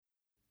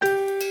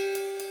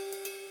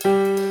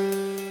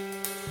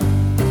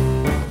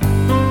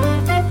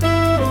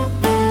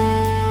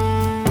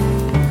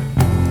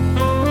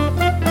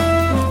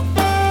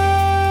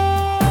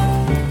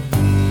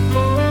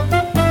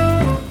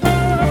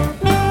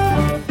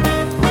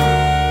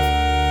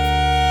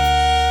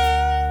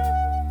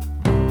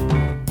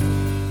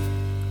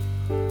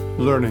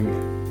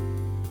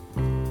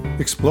learning,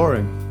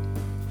 exploring,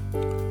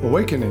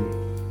 awakening,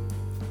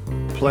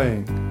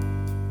 playing.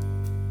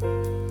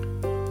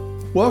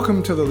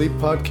 Welcome to the Leap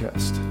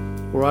Podcast,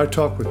 where I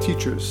talk with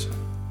teachers,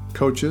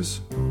 coaches,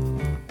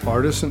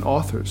 artists, and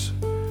authors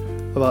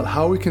about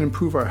how we can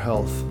improve our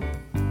health,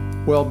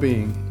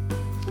 well-being,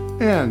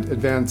 and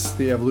advance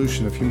the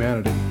evolution of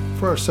humanity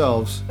for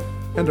ourselves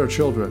and our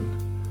children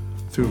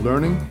through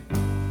learning,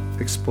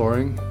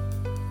 exploring,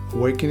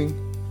 awakening,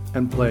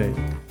 and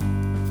playing.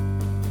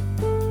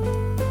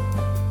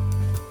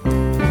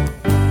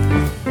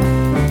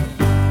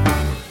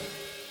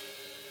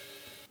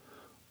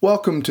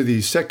 Welcome to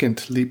the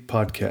second Leap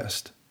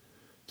Podcast.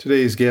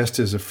 Today's guest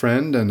is a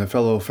friend and a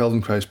fellow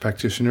Feldenkrais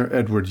practitioner,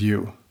 Edward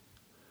Yu.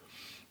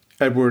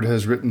 Edward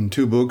has written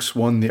 2 books,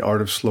 one, The Art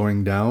of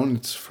Slowing Down,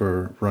 it's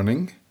for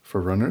running,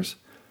 for runners.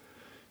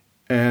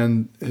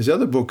 And his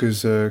other book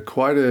is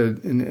quite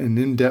an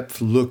in-depth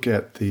look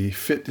at the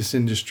fitness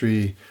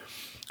industry,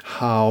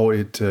 how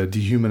it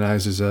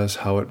dehumanizes us,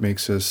 how it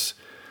makes us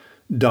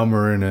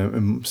dumber in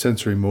a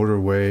sensory motor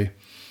way.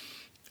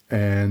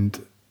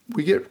 And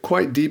we get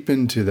quite deep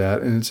into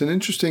that. And it's an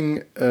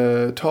interesting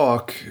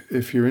talk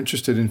if you're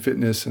interested in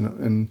fitness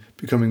and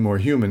becoming more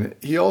human.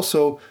 He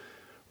also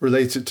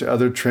relates it to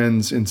other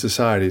trends in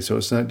society. So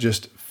it's not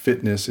just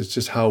fitness, it's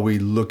just how we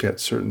look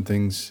at certain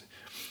things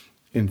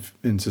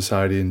in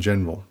society in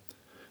general,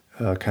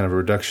 kind of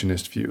a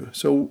reductionist view.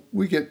 So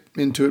we get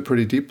into it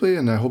pretty deeply,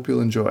 and I hope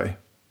you'll enjoy.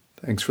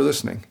 Thanks for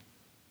listening.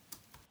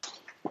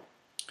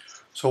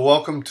 So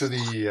welcome to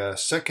the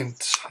second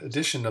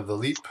edition of the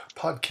Leap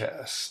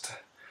Podcast.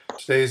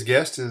 Today's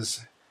guest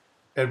is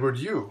Edward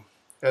Yu.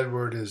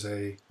 Edward is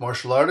a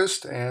martial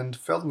artist and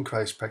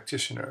Feldenkrais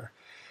practitioner.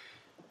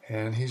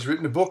 And he's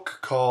written a book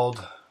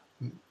called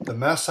The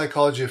Mass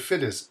Psychology of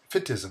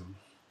Fittism.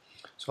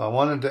 So I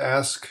wanted to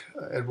ask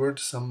Edward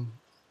some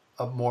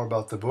more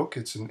about the book.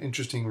 It's an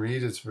interesting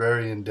read. It's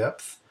very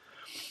in-depth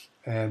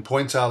and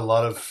points out a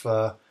lot of,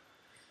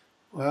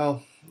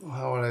 how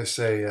would I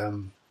say,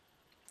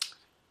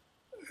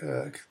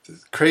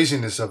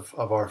 craziness of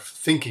our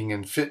thinking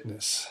and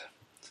fitness.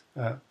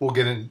 We'll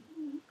get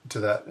into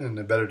that in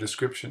a better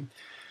description.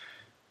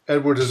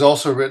 Edward has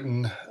also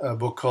written a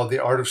book called The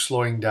Art of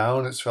Slowing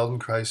Down. It's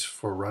Feldenkrais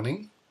for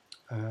running.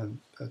 And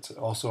that's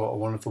also a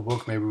wonderful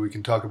book. Maybe we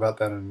can talk about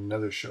that in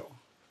another show.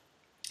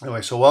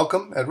 Anyway, so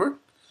welcome, Edward.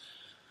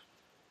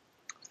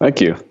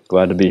 Thank you.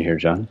 Glad to be here,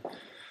 John.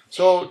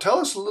 So tell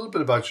us a little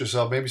bit about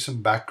yourself, maybe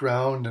some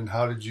background, and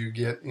how did you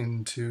get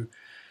into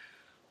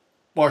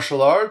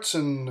martial arts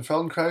and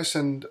Feldenkrais,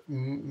 and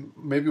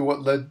maybe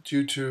what led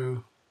you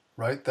to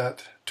write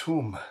that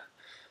tome,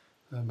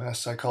 The Mass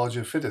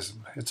Psychology of Fittism.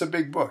 It's a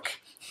big book.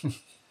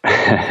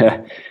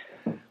 Yeah,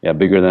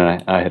 bigger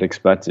than I had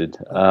expected.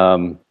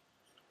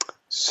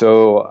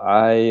 So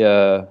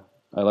I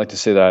like to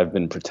say that I've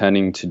been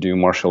pretending to do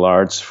martial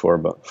arts for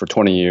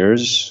 20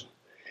 years,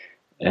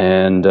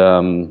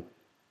 and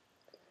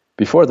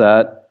before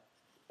that,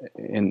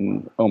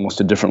 in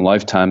almost a different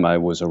lifetime, I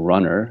was a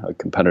runner, a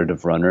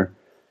competitive runner,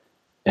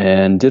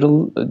 and did a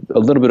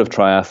little bit of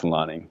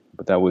triathloning.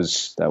 But that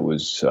was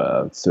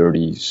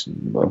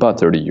about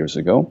 30 years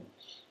ago.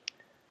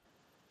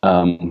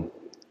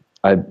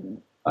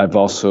 I've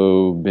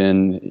also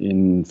been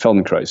in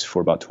Feldenkrais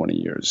for about 20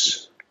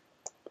 years.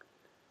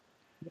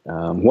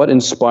 What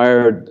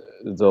inspired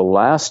the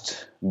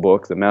last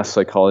book, The Mass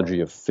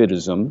Psychology of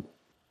Fittism?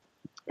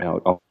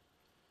 I'll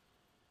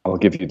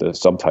give you the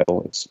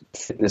subtitle. It's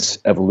Fitness,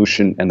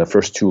 Evolution, and the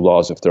First 2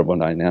 Laws of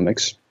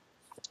Thermodynamics.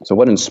 So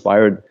what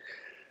inspired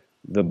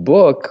the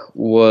book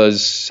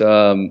was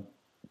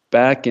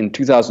back in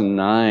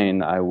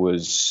 2009, I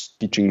was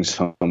teaching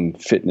some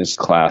fitness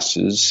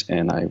classes,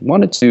 and I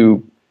wanted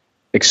to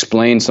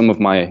explain some of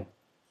my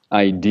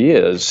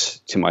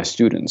ideas to my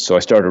students. So I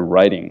started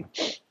writing.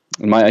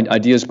 And my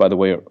ideas, by the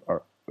way,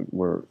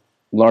 were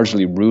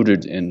largely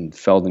rooted in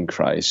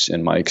Feldenkrais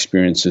and my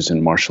experiences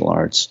in martial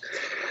arts.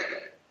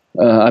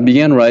 I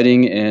began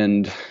writing,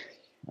 and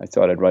I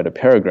thought I'd write a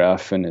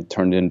paragraph, and it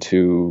turned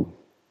into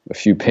a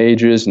few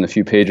pages, and a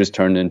few pages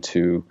turned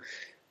into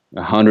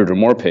 100 or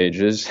more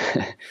pages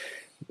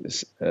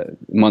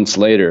months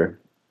later.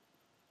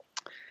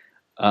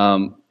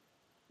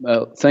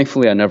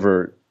 Thankfully, I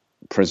never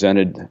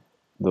presented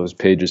those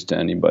pages to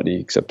anybody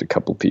except a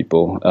couple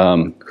people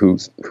who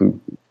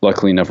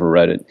luckily never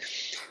read it.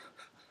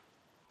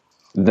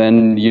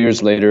 Then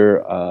years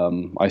later,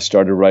 I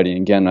started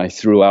writing again. I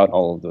threw out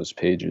all of those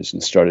pages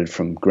and started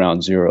from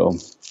ground zero.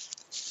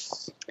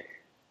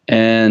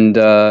 And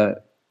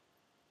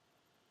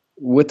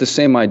with the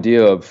same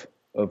idea of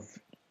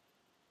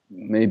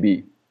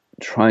maybe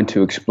trying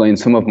to explain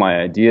some of my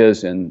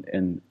ideas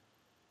and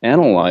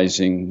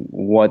analyzing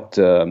what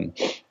the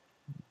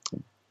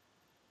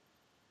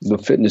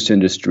fitness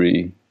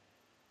industry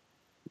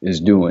is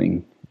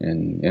doing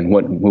and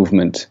what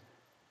movement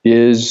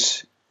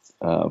is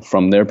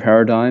from their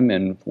paradigm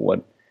and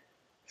what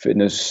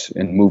fitness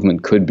and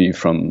movement could be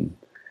from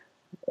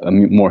a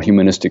more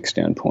humanistic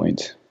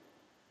standpoint.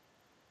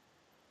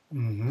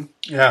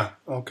 Yeah.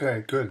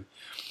 Okay. Good.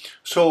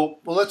 So,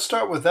 well, let's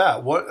start with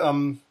that.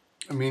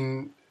 I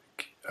mean,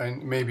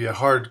 maybe a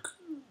hard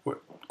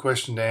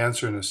question to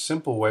answer in a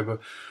simple way, but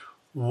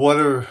what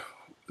are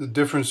the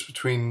difference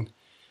between,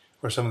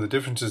 or some of the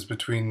differences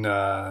between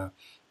the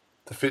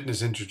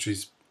fitness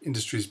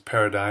industry's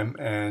paradigm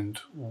and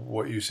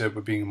what you said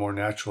would being a more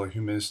natural,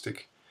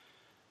 humanistic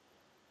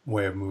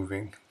way of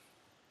moving?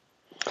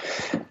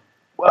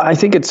 Well, I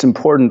think it's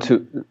important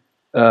to,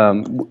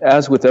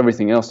 as with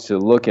everything else, to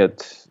look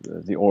at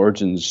the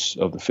origins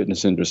of the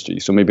fitness industry.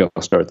 So maybe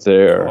I'll start Oh,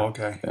 there,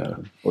 okay.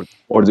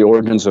 or the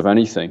origins of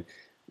anything,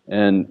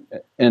 and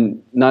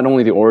not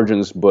only the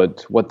origins,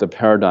 but what the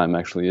paradigm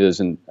actually is,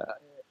 and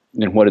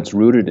what it's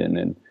rooted in.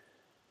 And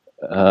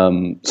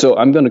so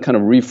I'm going to kind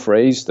of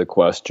rephrase the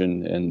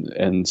question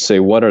and say,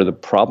 what are the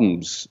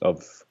problems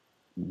of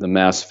the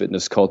mass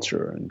fitness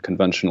culture and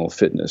conventional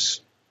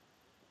fitness?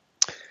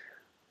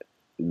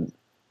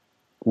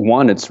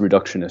 One, it's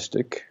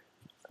reductionistic.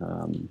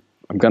 I'm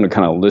going to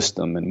kind of list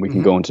them, and we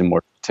can go into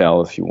more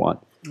detail if you want.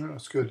 Yeah,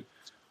 that's good.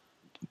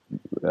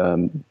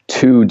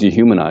 Two,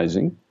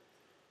 dehumanizing.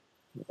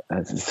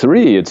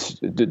 Three, it's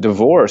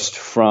divorced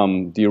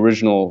from the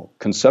original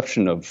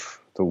conception of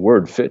the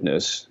word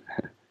fitness,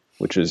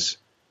 which is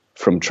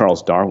from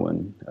Charles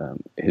Darwin,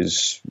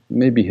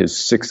 maybe his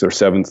sixth or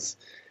seventh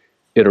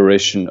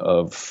iteration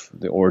of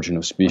The Origin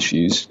of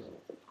Species.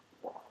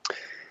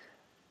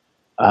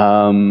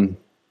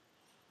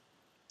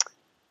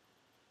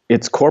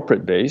 It's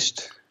corporate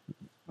based,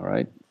 all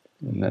right,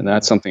 and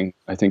that's something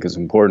I think is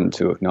important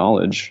to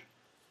acknowledge.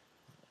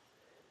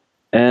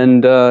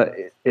 And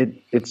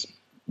it's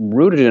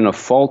rooted in a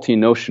faulty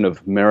notion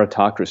of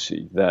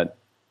meritocracy. That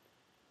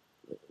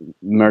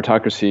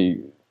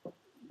meritocracy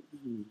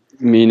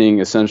meaning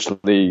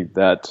essentially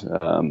that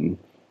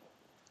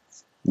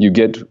you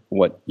get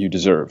what you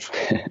deserve,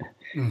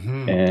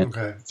 and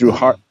Okay. through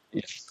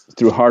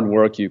hard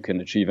work you can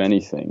achieve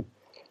anything.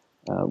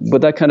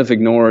 But that kind of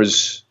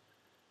ignores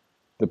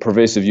the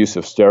pervasive use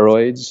of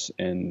steroids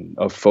and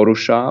of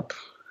Photoshop.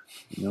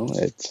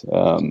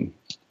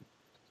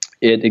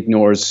 It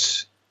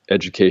ignores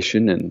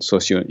education and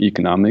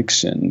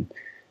socioeconomics,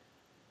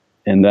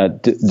 and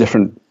that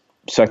different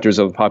sectors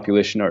of the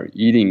population are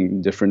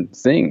eating different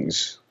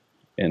things,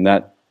 and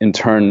that in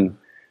turn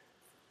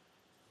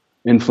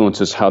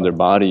influences how their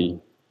body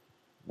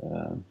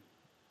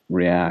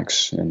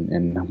reacts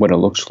and what it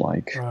looks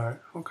like. Right.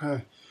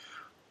 Okay.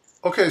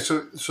 Okay.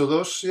 So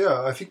those,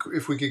 yeah, I think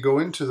if we could go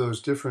into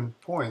those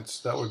different points,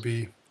 that would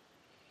be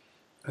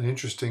an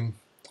interesting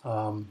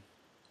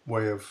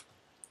way of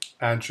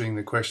answering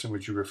the question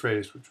which you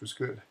rephrased, which was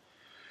good.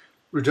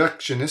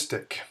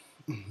 Reductionistic.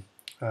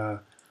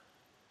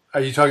 Are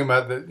you talking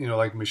about that?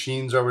 Like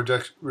machines are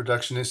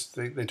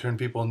reductionist. They turn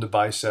people into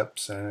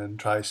biceps and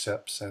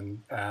triceps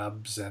and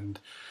abs and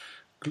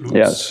glutes.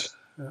 Yes.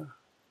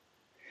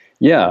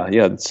 Yeah.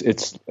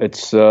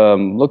 It's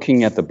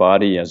looking at the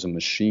body as a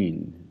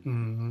machine.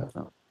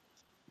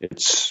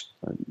 It's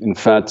in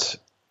fact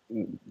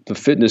the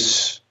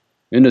fitness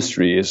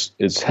industry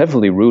is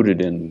heavily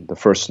rooted in the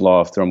first law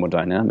of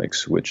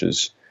thermodynamics, which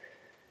is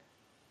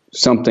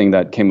something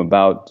that came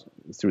about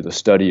through the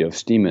study of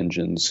steam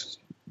engines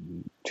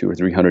 200 or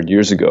 300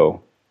 years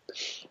ago.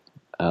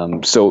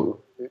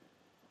 So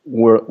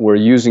we're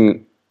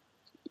using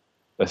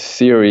a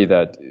theory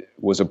that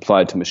was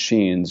applied to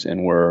machines,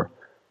 and we're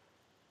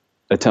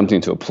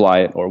attempting to apply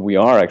it, or we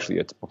are actually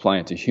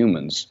applying it to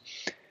humans.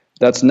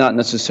 That's not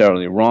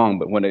necessarily wrong,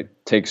 but when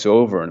it takes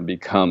over and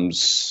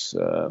becomes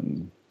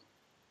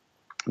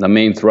the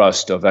main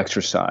thrust of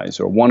exercise,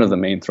 or one of the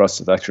main thrusts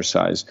of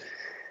exercise,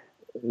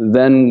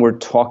 then we're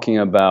talking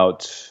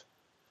about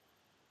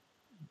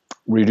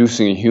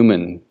reducing a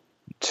human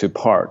to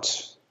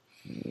parts,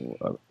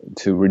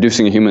 to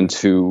reducing a human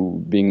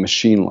to being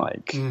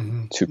machine-like,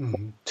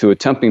 to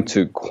attempting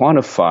to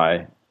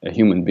quantify a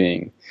human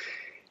being.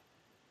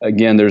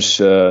 Again, there's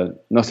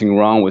nothing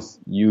wrong with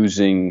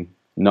using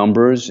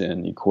numbers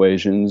and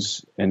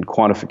equations and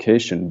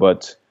quantification,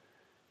 but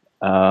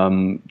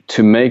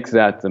to make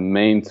that the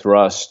main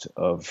thrust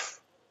of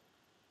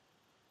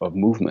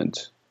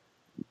movement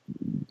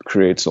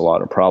creates a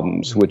lot of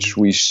problems, which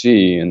we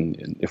see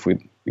if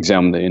we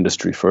examine the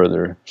industry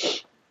further.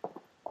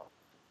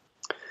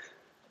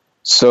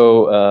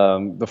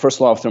 So the first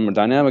law of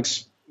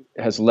thermodynamics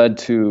has led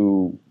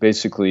to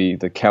basically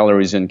the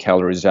calories in,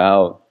 calories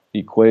out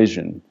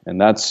equation, and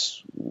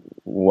that's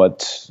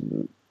what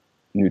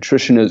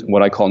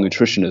what I call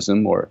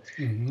nutritionism, or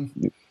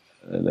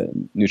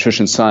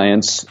nutrition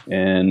science,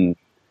 and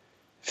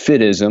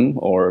Fittism,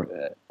 or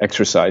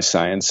exercise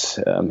science,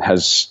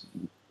 has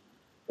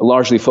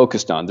largely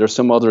focused on. There's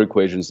some other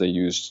equations they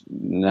use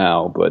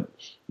now, but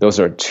those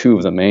are two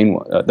of the main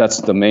ones.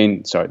 That's the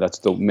main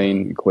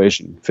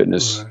equation.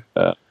 Fitness,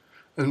 Right.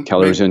 And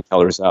calories in,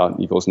 calories out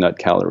equals net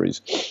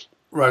calories.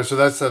 Right. So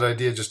that's that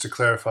idea, just to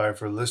clarify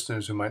for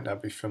listeners who might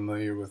not be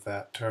familiar with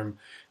that term,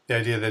 the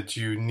idea that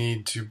you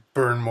need to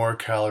burn more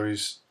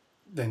calories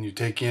than you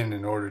take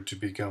in order to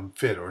become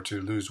fit or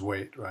to lose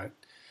weight, right?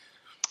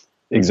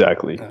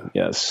 Exactly. Yeah.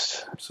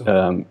 Yes.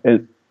 So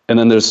And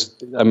then there's,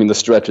 I mean, the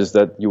stretch is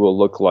that you will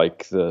look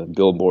like the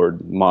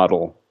billboard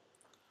model.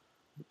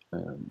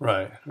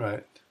 right,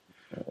 right.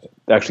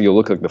 Actually, you'll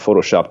look like the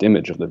photoshopped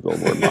image of the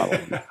billboard model.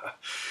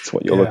 That's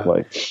what you'll look Yeah.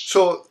 like.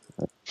 So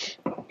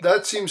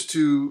that seems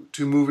to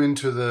move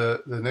into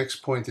the next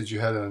point that you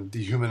had on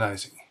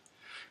dehumanizing,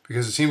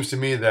 because it seems to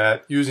me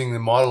that using the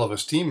model of a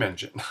steam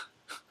engine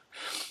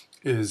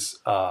is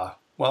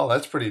well,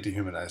 that's pretty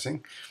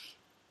dehumanizing.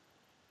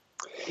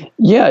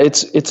 Yeah,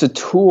 it's a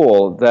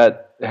tool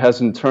that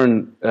has in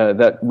turn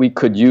that we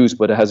could use,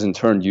 but it has in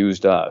turn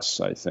used us.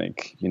 I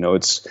think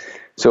it's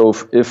so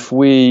if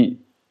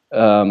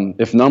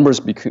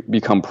numbers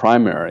become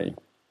primary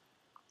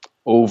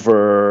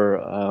over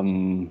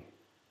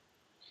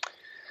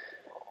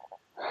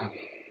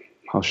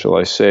how shall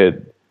I say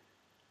it,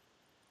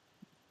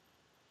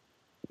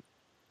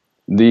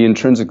 the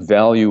intrinsic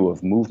value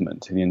of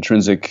movement, the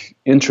intrinsic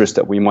interest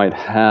that we might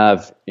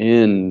have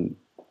in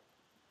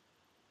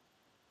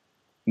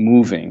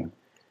moving,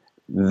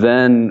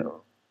 then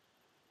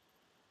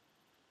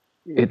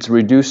it's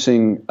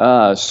reducing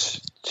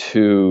us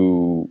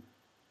to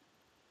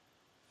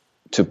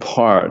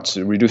parts,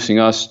 reducing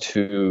us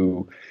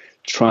to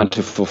trying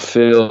to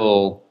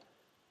fulfill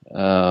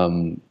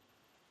certain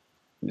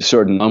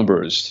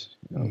numbers.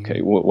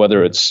 Okay,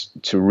 whether it's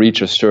to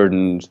reach a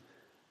certain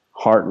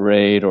heart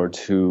rate, or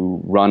to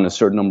run a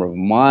certain number of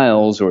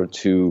miles, or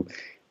to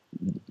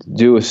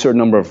do a certain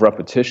number of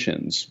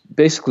repetitions.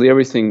 Basically,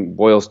 everything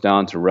boils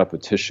down to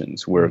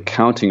repetitions. We're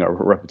counting our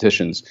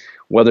repetitions,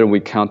 whether we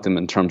count them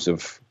in terms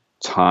of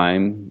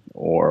time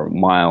or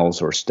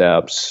miles or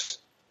steps.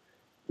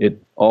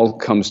 It all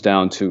comes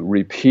down to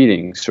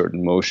repeating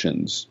certain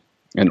motions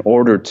in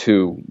order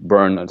to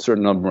burn a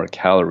certain number of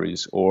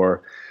calories,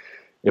 or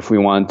if we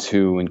want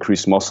to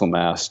increase muscle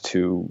mass,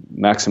 to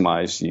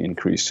maximize the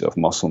increase of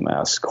muscle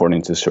mass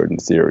according to certain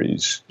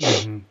theories.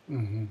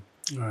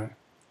 Right.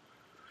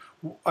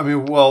 I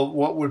mean, well,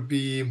 what would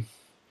be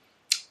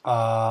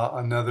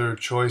another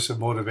choice of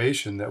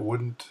motivation that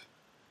wouldn't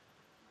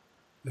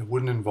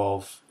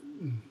involve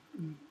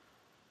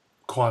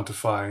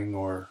quantifying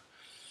or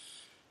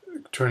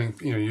turning,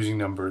 using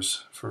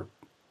numbers for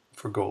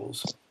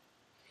goals?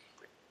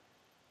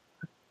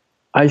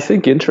 I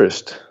think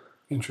interest.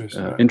 Interest,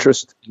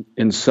 Interest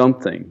in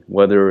something,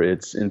 whether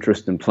it's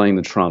interest in playing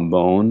the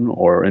trombone,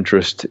 or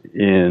interest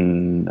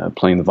in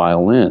playing the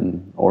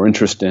violin, or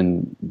interest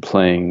in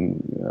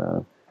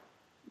playing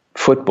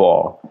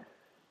football,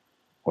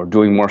 or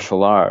doing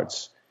martial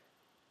arts,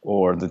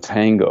 or the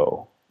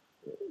tango.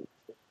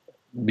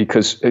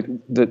 Because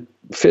the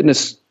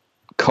fitness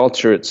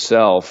culture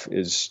itself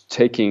is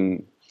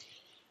taking,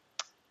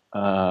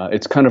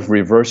 it's kind of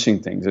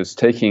reversing things. It's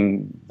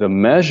taking the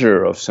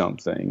measure of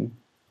something.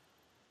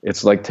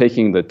 It's like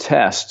taking the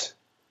test,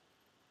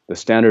 the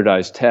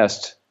standardized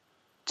test,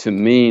 to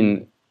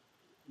mean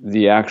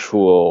the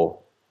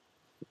actual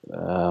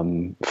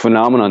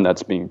phenomenon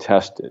that's being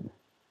tested.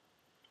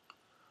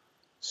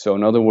 So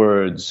in other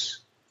words,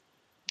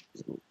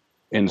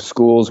 in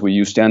schools, we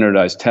use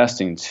standardized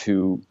testing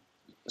to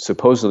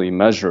supposedly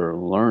measure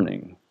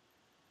learning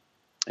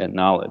and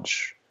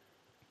knowledge.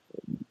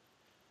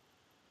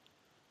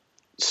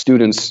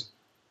 Students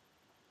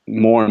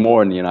more and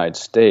more in the United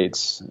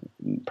States,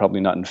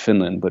 probably not in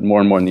Finland, but more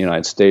and more in the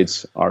United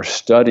States, are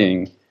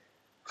studying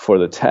for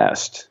the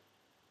test,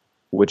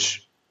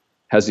 which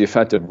has the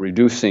effect of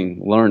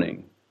reducing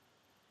learning,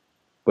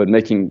 but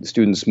making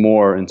students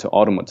more into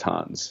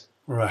automatons.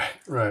 right,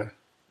 right.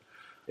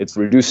 It's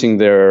reducing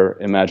their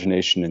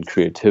imagination and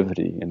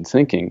creativity and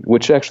thinking,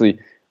 which actually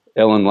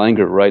Ellen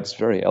Langer writes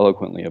very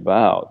eloquently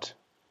about,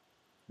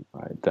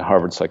 right? The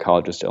Harvard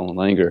psychologist Ellen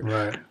Langer.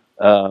 Right.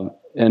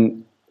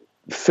 And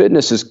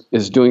fitness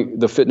is doing,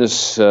 the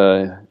fitness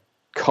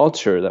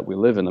culture that we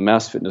live in, the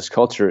mass fitness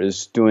culture,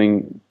 is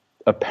doing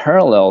a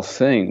parallel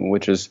thing,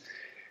 which is,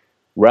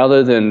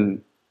 rather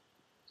than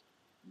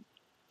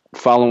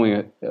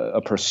following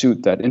a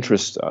pursuit that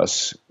interests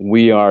us,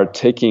 we are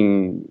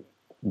taking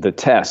the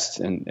test,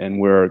 and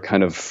we're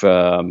kind of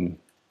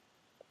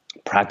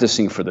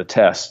practicing for the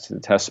test. The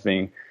test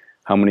being,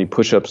 how many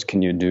push-ups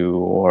can you do,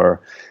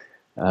 or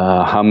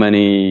how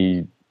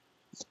many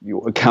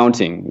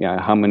accounting.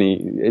 Yeah, how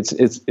many?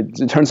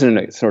 It turns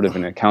into a sort of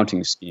an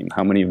accounting scheme.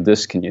 How many of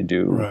this can you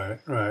do? Right,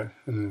 right.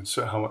 And then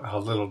so how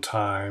little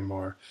time,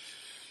 or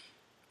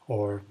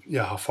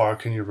yeah, how far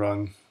can you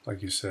run,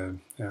 like you said?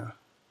 Yeah.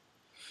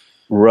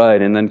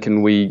 Right, and then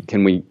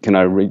can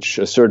I reach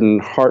a certain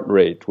heart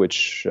rate,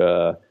 which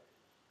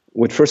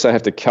first I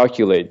have to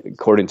calculate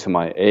according to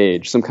my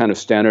age, some kind of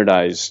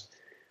standardized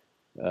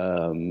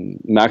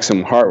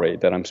maximum heart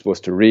rate that I'm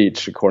supposed to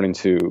reach according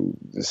to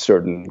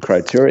certain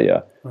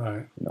criteria.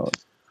 Right. You know.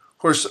 Of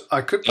course,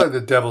 I could play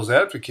the devil's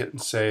advocate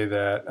and say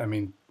that,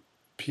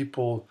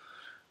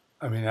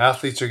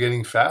 athletes are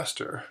getting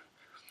faster,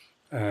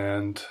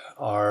 and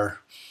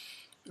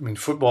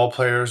football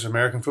players,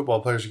 American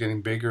football players, are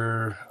getting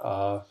bigger.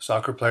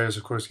 Soccer players,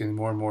 of course, getting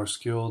more and more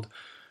skilled.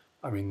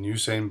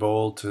 Usain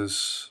Bolt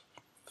is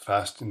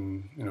faster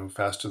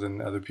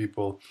than other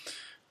people.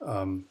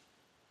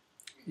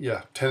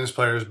 Tennis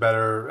players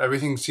better.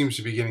 Everything seems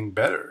to be getting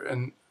better,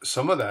 and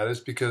some of that is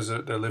because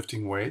they're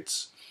lifting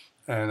weights,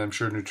 and I'm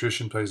sure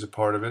nutrition plays a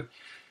part of it.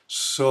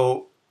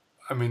 So,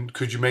 I mean,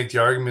 could you make the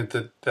argument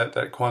that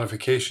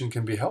quantification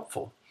can be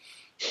helpful?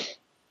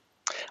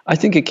 I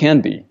think it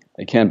can be.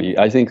 It can be.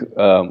 I think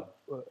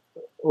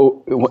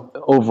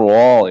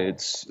overall,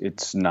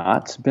 it's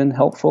not been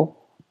helpful.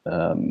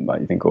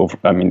 I think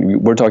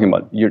we're talking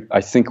about.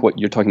 I think what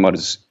you're talking about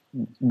is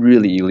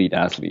really elite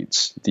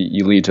athletes, the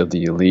elite of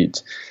the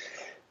elite.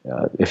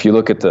 If you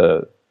look at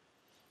the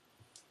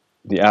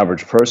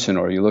average person,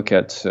 or you look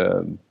at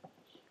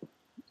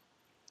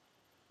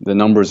the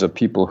numbers of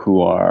people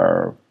who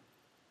are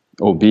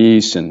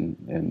obese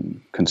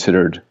and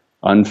considered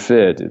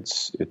unfit,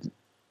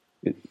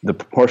 the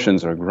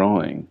proportions are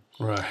growing.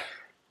 Right.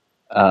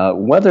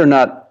 Whether or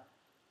not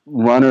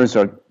runners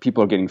or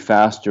people are getting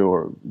faster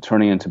or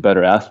turning into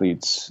better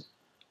athletes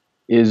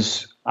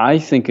is, I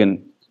think,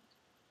 an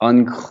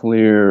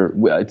unclear.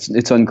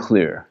 It's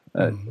unclear.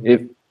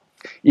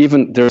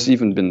 There's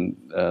even been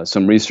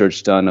some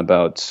research done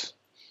about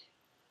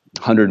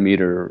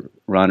 100-meter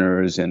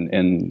runners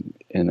and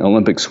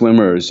Olympic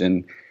swimmers,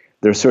 and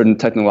there are certain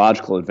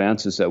technological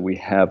advances that we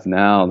have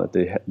now that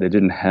they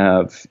didn't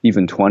have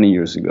even 20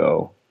 years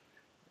ago,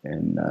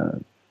 and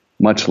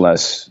much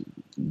less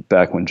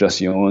back when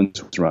Jesse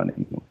Owens was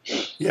running.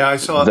 Yeah, I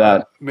saw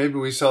that. Maybe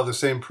we saw the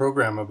same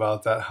program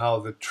about that, how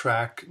the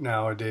track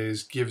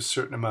nowadays gives a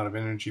certain amount of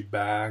energy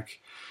back.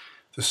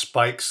 The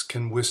spikes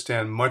can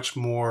withstand much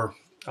more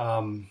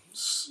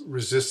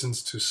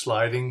resistance to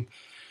sliding.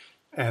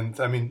 And,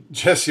 I mean,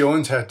 Jesse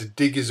Owens had to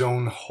dig his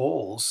own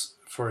holes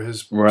for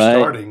his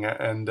starting.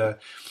 And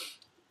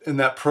in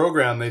that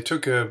program, they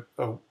took a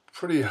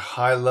pretty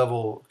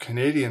high-level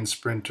Canadian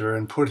sprinter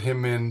and put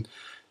him in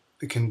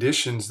the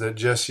conditions that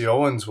Jesse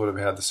Owens would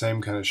have had, the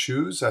same kind of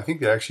shoes. I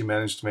think they actually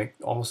managed to make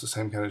almost the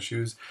same kind of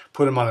shoes.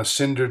 Put him on a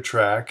cinder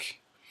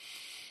track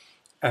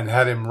and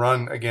had him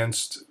run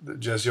against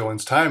Jesse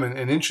Owens' time.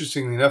 And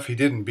interestingly enough, he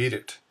didn't beat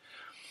it.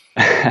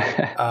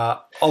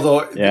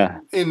 Although,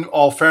 in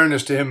all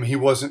fairness to him, he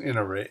wasn't in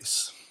a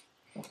race.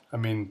 I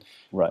mean,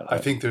 right. I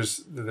think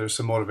there's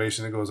some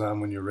motivation that goes on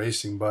when you're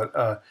racing,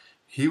 but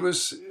he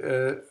was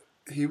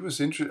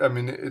interested. I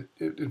mean,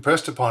 it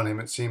impressed upon him,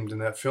 it seemed, in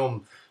that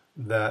film,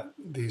 that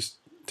these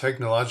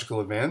technological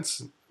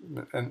advances.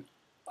 And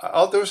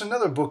there was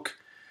another book.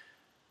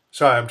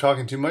 Sorry, I'm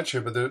talking too much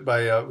here, but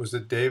was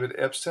it David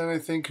Epstein, I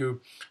think,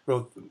 who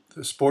wrote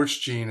The Sports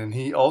Gene, and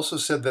he also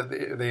said that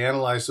they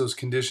analyzed those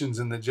conditions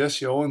and that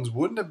Jesse Owens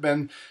wouldn't have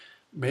been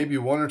maybe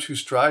one or two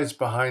strides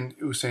behind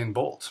Usain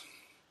Bolt.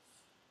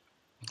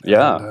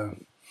 Yeah,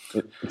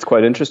 it's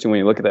quite interesting when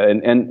you look at that,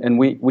 and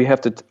we have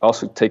to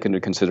also take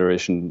into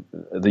consideration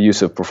the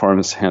use of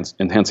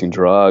performance-enhancing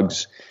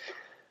drugs,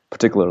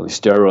 particularly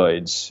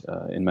steroids,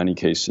 in many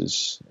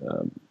cases.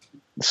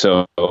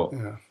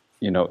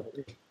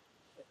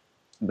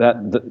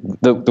 That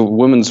the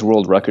women's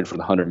world record for the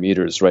 100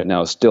 meters right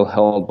now is still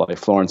held by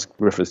Florence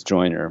Griffith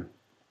Joyner.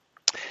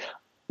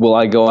 Will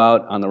I go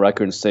out on the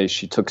record and say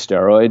she took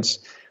steroids?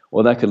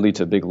 Well, that could lead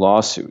to a big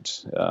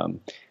lawsuit.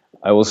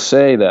 I will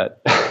say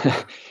that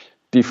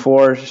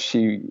before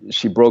she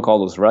broke all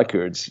those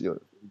records,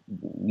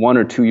 1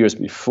 or 2 years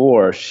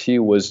before, she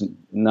was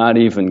not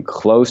even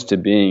close to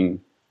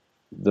being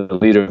the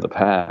leader of the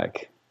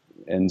pack,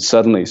 and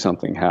suddenly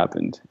something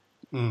happened,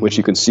 which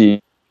you can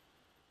see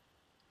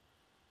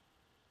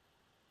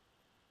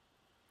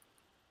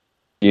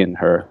in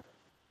her.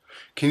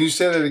 Can you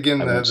say that again?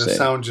 The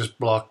sound just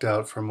blocked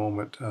out for a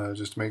moment,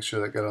 just to make sure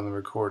that got on the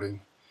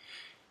recording.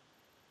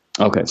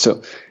 Okay,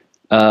 so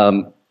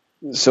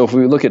if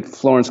we look at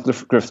Florence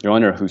Griffith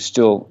Joyner, who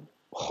still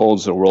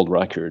holds the world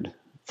record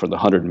for the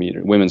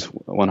women's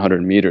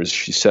 100 meters,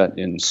 she set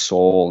in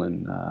Seoul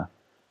in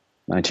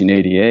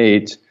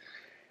 1988.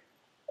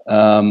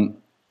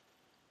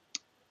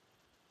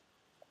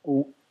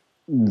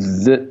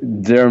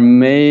 There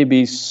may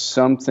be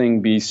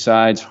something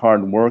besides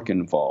hard work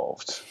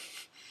involved.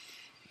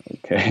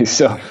 Okay,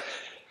 so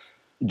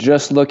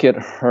just look at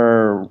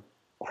her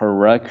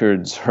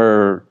records,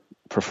 her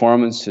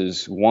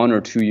performances 1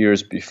 or 2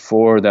 years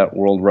before that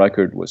world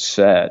record was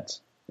set,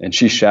 and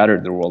she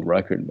shattered the world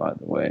record, by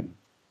the way,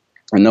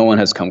 and no one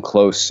has come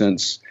close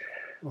since.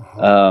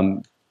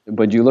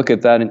 But you look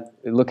at that, and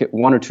look at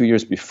 1 or 2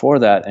 years before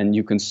that, and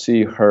you can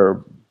see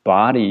her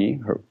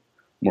body, her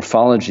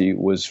morphology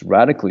was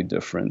radically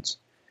different,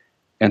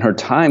 and her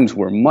times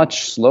were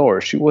much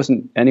slower. She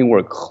wasn't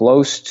anywhere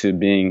close to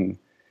being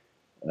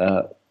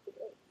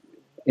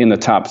in the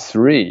top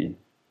 3,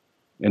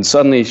 and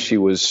suddenly she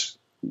was,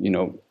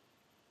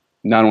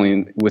 not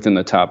only within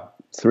the top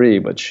 3,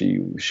 but she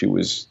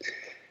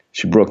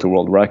broke the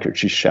world record.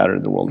 She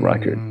shattered the world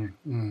record.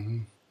 Mm-hmm.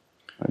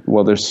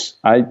 Well,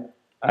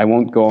 I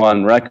won't go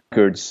on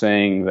record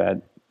saying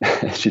that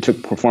she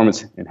took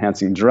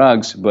performance-enhancing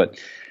drugs, but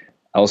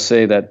I'll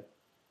say that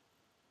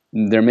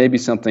there may be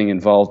something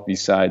involved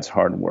besides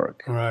hard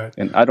work. Right.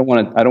 And I don't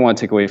want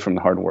to take away from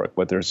the hard work,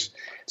 but there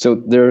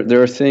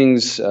are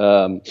things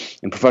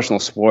in professional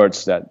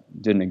sports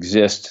that didn't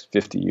exist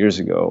 50 years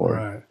ago.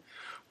 Right.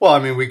 Well, I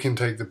mean, we can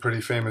take the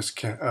pretty famous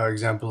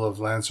example of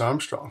Lance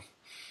Armstrong.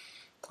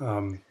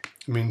 I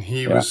mean,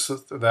 he was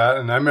that,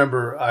 and I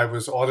remember I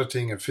was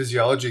auditing a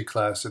physiology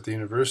class at the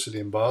university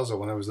in Basel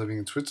when I was living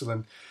in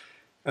Switzerland,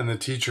 and the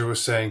teacher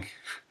was saying,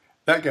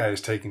 that guy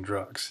is taking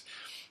drugs.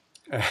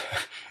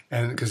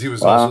 And because he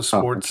was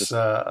also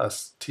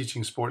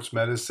teaching sports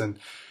medicine.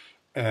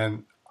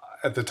 And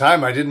at the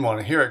time, I didn't want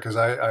to hear it because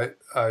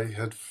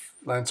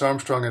Lance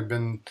Armstrong had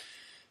been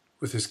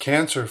with his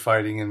cancer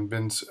fighting and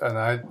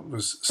I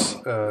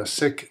was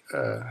sick,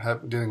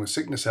 dealing with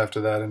sickness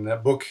after that. And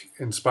that book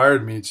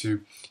inspired me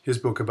to his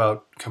book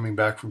about coming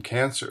back from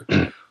cancer.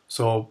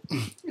 So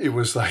it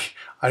was like,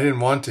 I didn't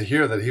want to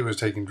hear that he was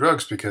taking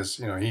drugs because,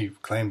 he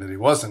claimed that he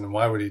wasn't, and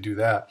why would he do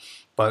that?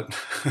 But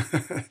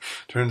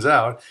turns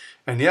out,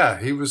 and yeah,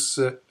 he was,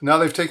 now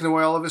they've taken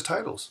away all of his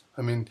titles.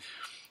 I mean,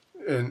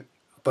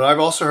 but I've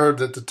also heard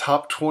that the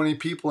top 20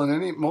 people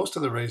in most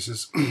of the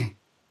races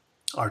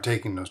are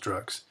taking those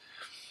drugs.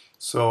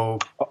 So,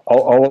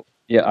 right.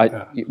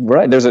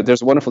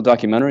 There's a wonderful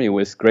documentary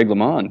with Greg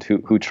LeMond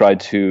who tried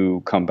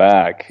to come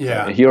back.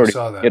 Yeah, he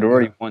had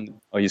already won.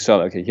 Oh, you saw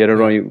that? Okay, he had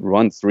already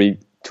run 3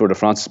 Tour de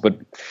France, but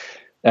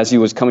as he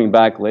was coming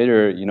back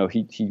later,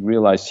 he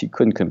realized he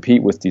couldn't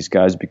compete with these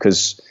guys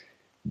because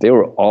they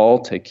were all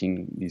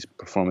taking these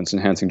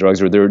performance-enhancing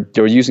drugs, or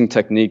they're using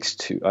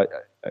techniques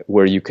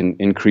where you can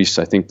increase,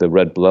 I think, the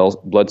red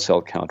blood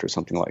cell count or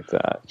something like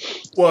that.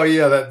 Well,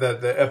 yeah,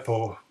 the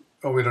EPO.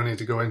 Oh, we don't need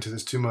to go into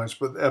this too much,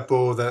 but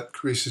EPO that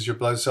increases your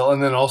blood cell,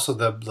 and then also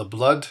the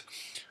blood,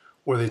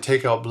 where they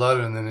take out blood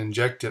and then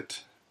inject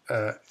it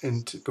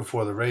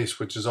before the race,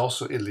 which is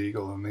also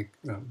illegal.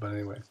 But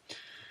anyway.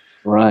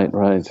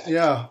 Right.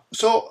 Yeah.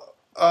 So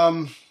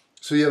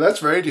yeah, that's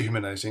very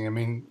dehumanizing. I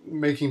mean,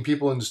 making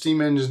people into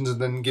steam engines and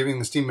then giving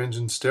the steam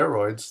engines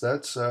steroids.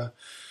 That's.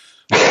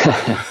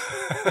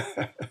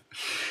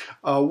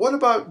 What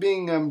about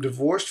being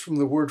divorced from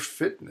the word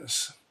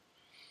fitness?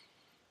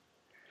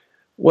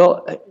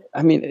 Well,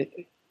 I mean,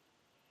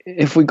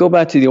 if we go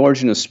back to the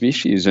origin of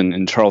species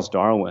and Charles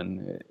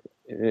Darwin,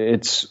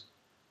 it's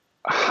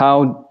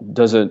how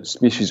does a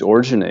species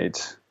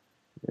originate?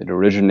 It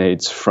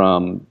originates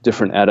from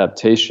different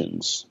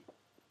adaptations.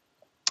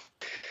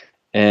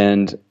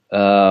 And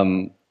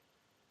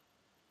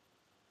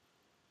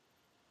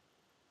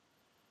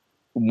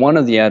one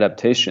of the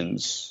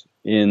adaptations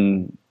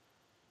in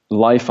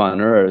life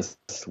on Earth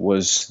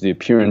was the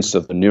appearance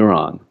of the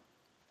neuron.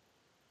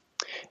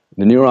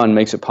 The neuron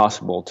makes it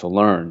possible to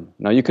learn.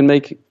 Now, you can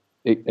make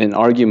an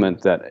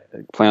argument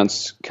that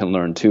plants can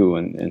learn too,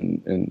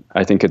 and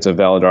I think it's a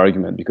valid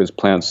argument because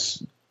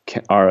plants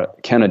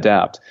can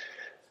adapt.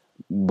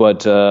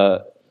 But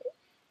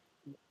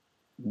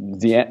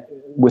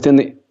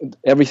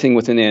everything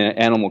within the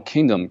animal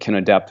kingdom can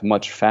adapt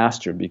much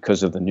faster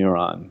because of the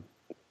neuron.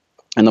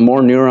 And the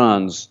more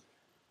neurons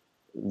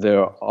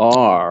there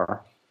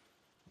are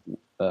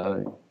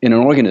in an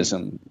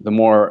organism, the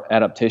more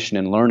adaptation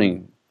and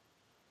learning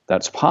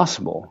that's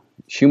possible.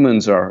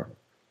 Humans are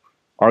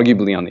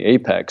arguably on the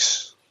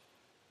apex,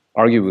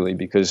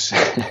 because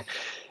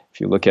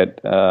if you look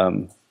at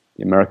the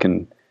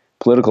American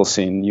political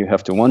scene, you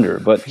have to wonder.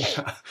 But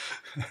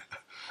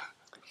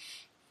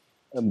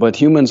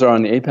humans are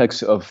on the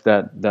apex of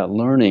that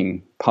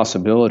learning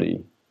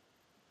possibility.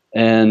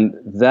 And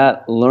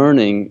that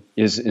learning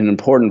is an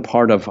important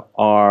part of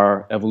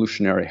our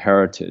evolutionary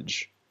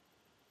heritage.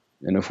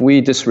 And if we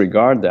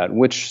disregard that,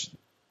 which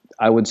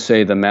I would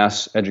say the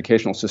mass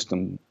educational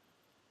system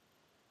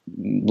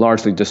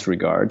largely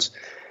disregards,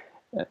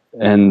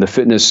 and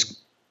the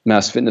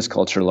mass fitness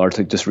culture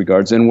largely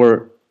disregards, and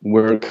we're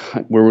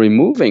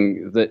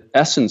removing the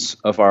essence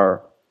of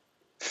our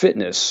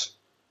fitness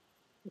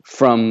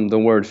from the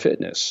word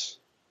fitness.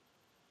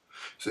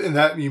 So in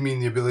that, you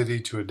mean the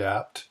ability to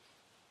adapt?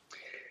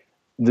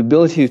 The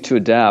ability to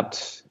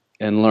adapt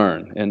and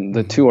learn, and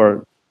the two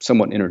are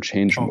somewhat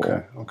interchangeable.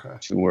 Okay.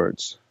 2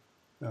 words.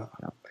 Yeah.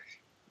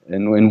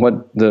 And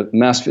what the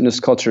mass fitness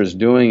culture is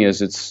doing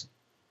is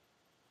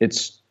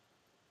it's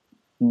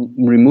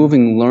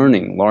removing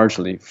learning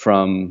largely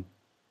from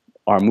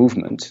our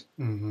movement,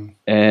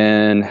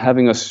 and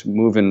having us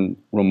move in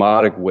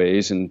robotic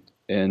ways and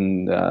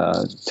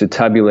to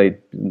tabulate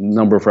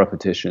number of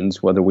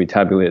repetitions, whether we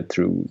tabulate it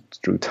through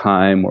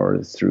time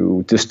or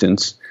through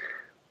distance,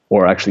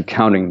 or actually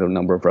counting the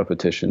number of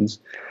repetitions,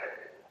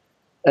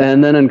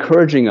 and then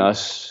encouraging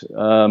us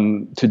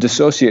to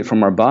dissociate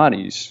from our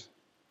bodies.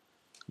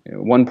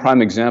 One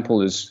prime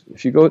example is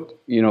if you go,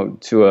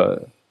 to a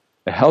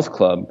health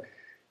club,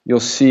 you'll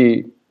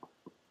see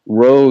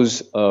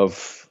rows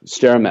of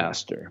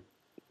Stairmaster,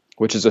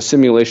 which is a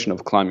simulation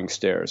of climbing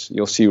stairs.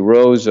 You'll see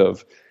rows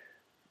of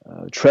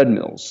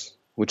treadmills,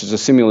 which is a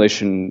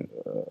simulation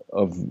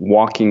of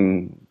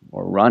walking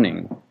or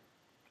running.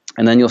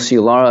 And then you'll see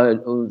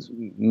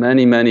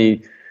many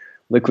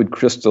liquid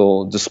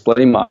crystal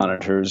display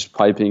monitors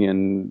piping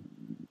in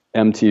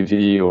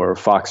MTV or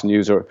Fox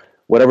News or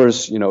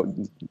whatever's,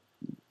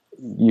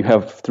 you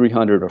have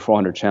 300 or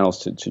 400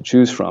 channels to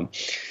choose from.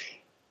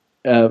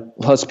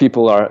 Plus,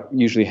 people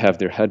usually have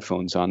their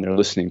headphones on. They're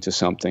listening to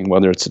something,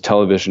 whether it's a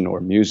television or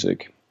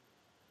music.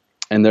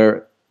 And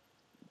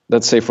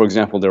let's say, for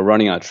example, they're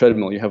running on a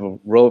treadmill. You have a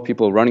row of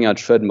people running on a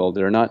treadmill.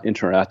 They're not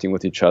interacting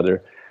with each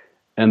other,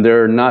 and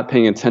they're not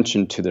paying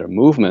attention to their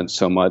movement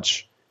so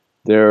much.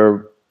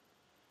 They're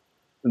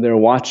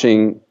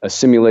watching a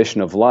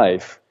simulation of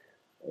life.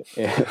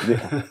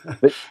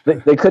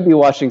 They could be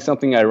watching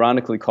something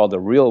ironically called The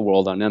Real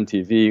World on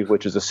MTV,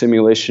 which is a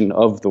simulation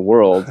of the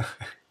world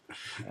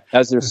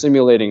as they're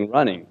simulating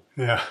running.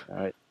 Yeah.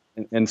 Right?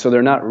 And so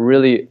they're not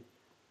really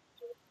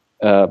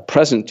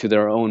present to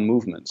their own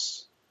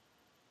movements.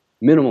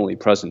 Minimally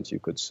present, you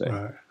could say.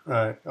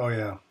 Right. Oh,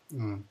 yeah.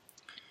 Mm.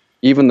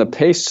 Even the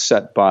pace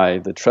set by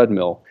the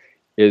treadmill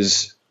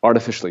is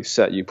artificially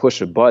set. You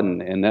push a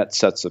button and that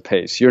sets the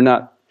pace.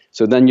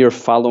 So then you're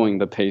following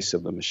the pace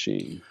of the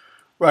machine.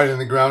 Right,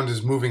 and the ground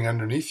is moving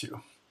underneath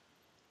you.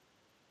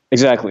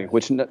 Exactly,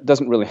 which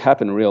doesn't really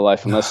happen in real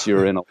life unless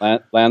you're in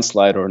a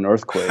landslide or an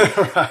earthquake.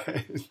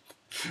 Right.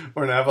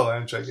 Or an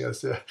avalanche, I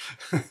guess, yeah.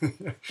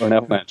 Or an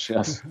avalanche,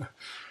 yes.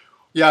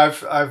 Yeah,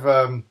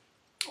 I've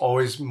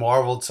always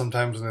marveled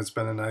sometimes when it's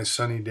been a nice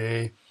sunny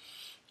day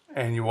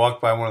and you walk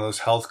by one of those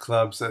health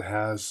clubs that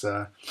has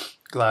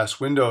glass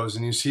windows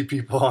and you see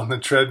people on the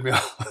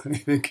treadmill and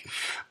you think,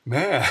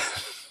 man,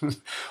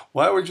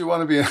 why would you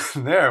want to be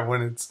in there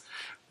when it's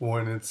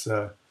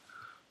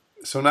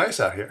so nice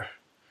out here?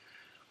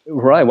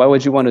 Right. Why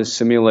would you want to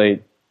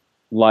simulate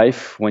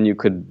life when you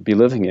could be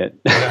living it?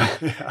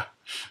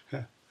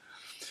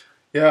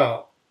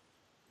 Yeah.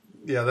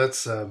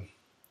 That's.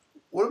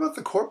 What about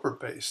the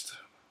corporate-based?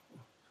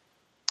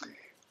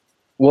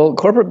 Well,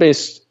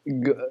 corporate-based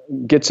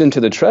gets into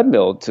the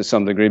treadmill to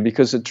some degree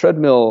because the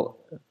treadmill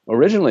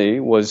originally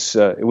was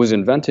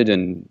invented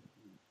in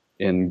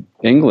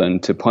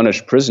England to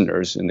punish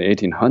prisoners in the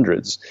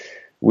 1800s.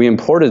 We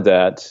imported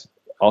that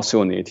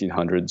also in the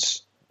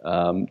 1800s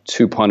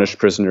to punish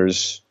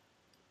prisoners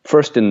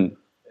first in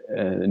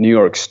New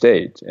York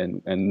State,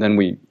 and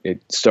then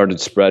it started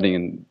spreading,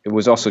 and it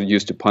was also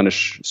used to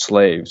punish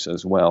slaves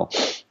as well.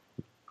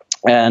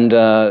 And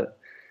the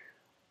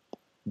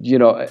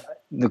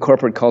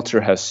corporate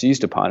culture has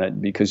seized upon it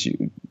because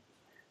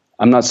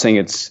I'm not saying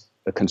it's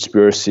a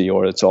conspiracy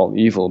or it's all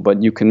evil,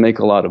 but you can make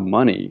a lot of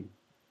money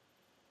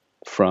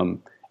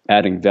from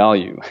adding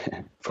value,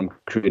 from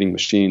creating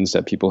machines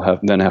that people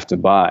then have to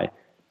buy,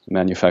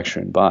 manufacture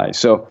and buy.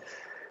 So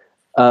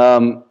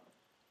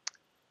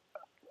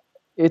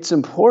it's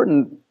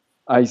important,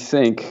 I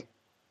think,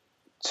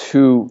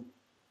 to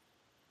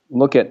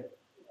look at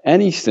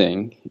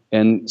anything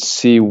and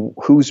see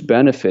who's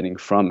benefiting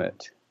from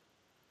it.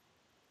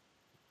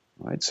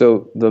 Right?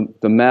 So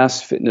the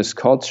mass fitness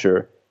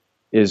culture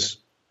is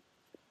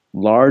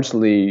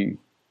largely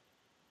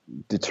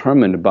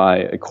determined by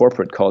a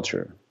corporate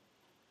culture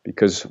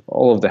because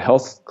all of the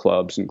health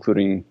clubs,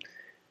 including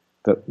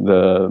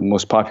the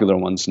most popular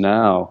ones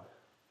now,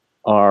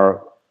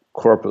 are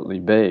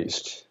corporately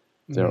based.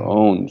 They're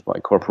owned by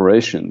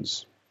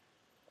corporations.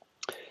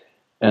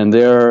 And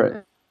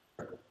they're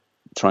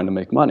trying to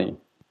make money.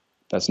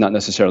 That's not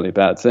necessarily a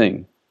bad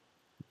thing.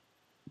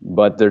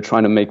 But they're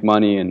trying to make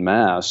money in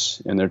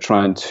mass, and they're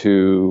trying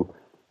to,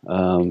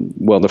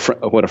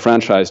 what a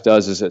franchise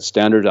does is it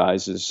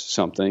standardizes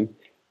something,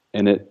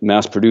 and it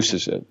mass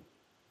produces it.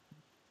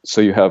 So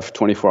you have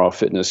 24-hour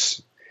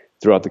fitness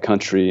throughout the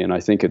country, and I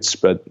think it's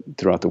spread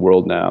throughout the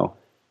world now,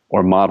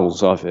 or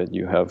models of it.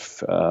 You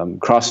have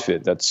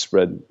CrossFit that's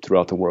spread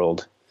throughout the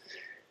world.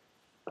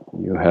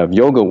 You have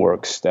Yoga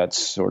Works that's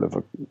sort of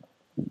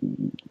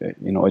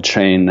a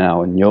chain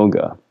now in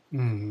yoga.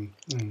 Mm-hmm.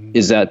 Mm-hmm.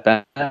 Is that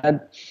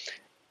bad?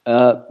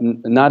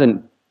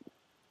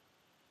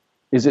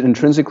 Is it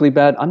intrinsically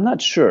bad? I'm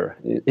not sure.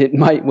 It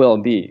might well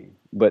be,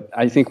 but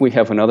I think we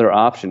have another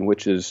option,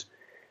 which is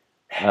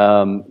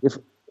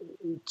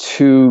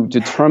to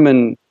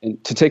determine,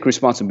 to take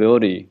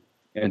responsibility,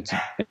 and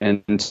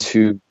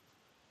to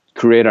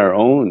create our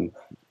own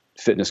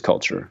fitness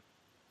culture.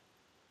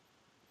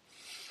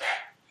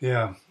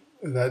 Yeah,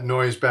 that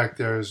noise back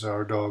there is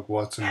our dog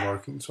Watson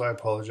barking, so I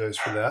apologize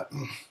for that.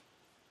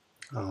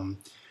 I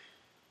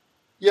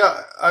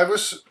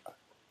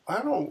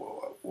don't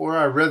know where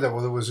I read that,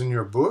 whether it was in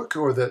your book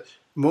or that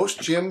most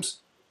gyms,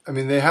 I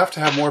mean, they have to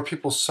have more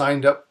people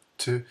signed up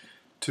to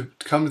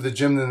come to the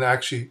gym than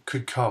actually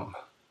could come.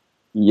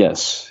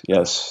 Yes.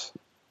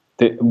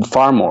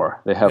 Far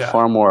more. They have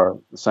far more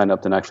signed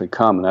up than actually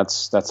come, and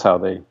that's how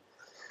they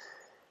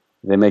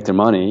make their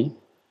money.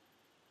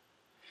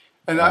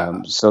 And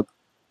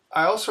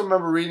I also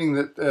remember reading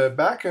that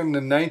back in the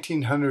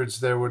 1900s,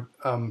 there would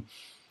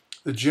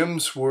the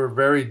gyms were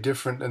very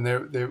different, and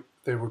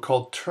they were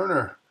called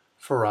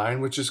Turnerverein,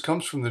 which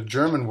comes from the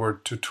German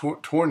word to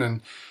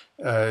turnen,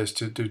 is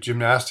to do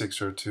gymnastics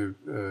or to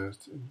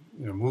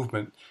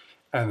movement,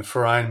 and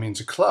Verein means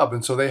a club.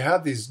 And so they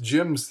had these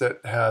gyms that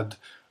had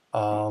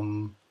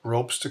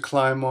ropes to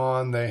climb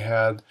on. They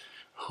had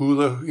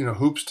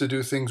hoops to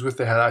do things with.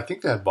 I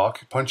think they had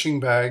punching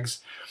bags,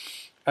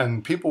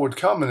 and people would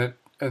come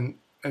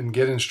and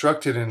get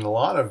instructed in a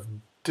lot of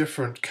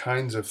different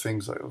kinds of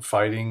things like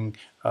fighting,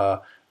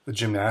 the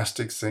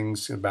gymnastics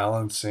things,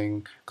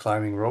 balancing,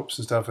 climbing ropes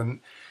and stuff. And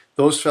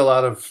those fell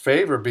out of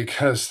favor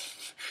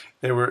because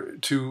they were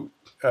too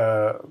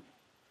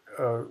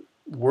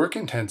work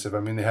intensive. I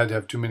mean, they had to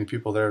have too many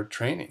people there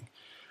training,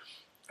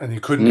 and you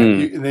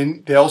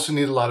couldn't. They also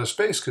need a lot of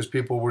space because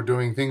people were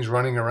doing things,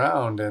 running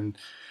around and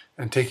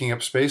taking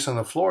up space on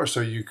the floor. So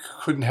you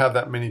couldn't have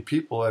that many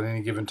people at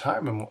any given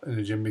time in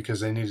the gym because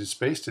they needed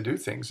space to do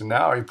things. And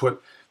now you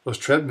put those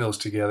treadmills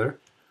together,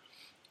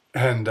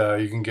 and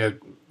you can get,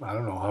 I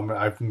don't know how many.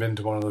 I've been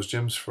to one of those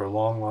gyms for a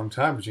long, long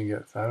time, but you can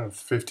get, I don't know,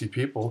 50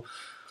 people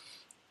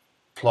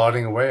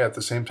plodding away at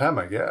the same time,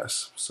 I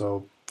guess.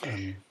 So.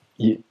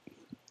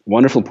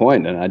 Wonderful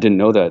point, and I didn't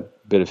know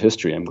that bit of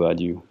history. I'm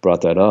glad you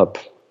brought that up.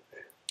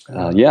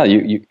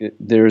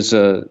 There's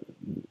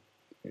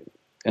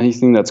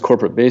anything that's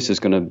corporate based is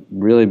going to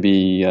really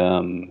be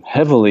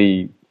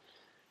heavily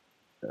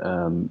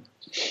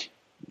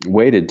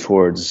weighted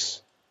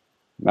towards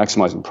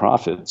maximizing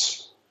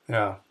profits.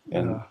 Yeah,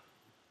 and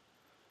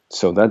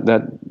so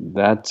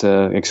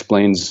that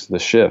explains the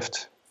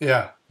shift.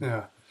 Yeah.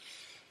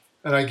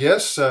 And I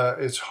guess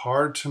it's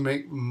hard to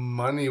make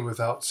money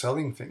without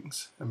selling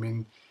things. I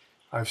mean,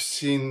 I've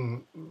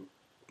seen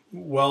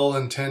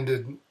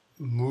well-intended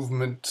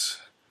movement,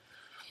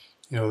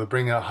 they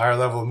bring a higher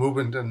level of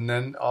movement, and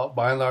then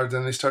by and large,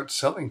 then they start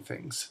selling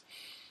things.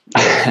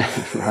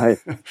 Right.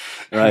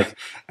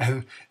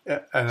 And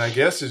I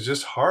guess it's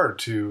just hard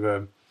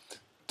to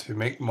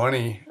make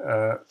money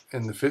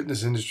in the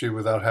fitness industry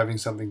without having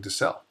something to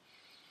sell.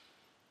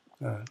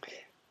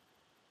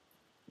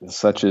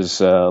 Such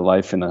is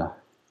life in a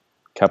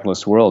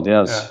capitalist world,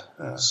 yes.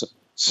 Yeah.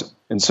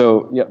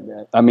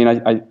 So, I mean,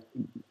 I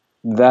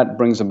that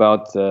brings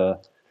about the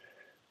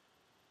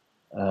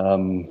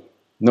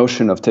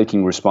notion of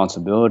taking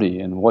responsibility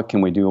and what can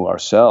we do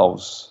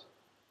ourselves.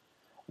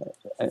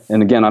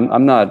 And again,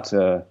 I'm not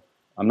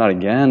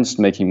against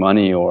making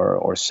money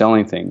or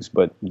selling things,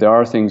 but there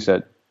are things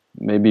that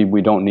maybe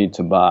we don't need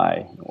to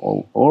buy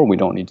or we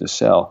don't need to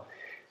sell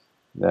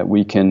that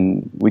we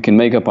can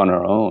make up on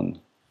our own.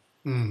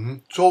 Mm-hmm.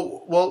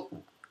 So,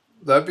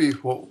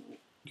 do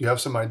you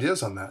have some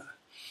ideas on that?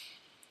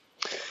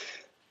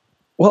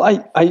 Well,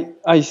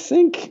 I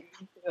think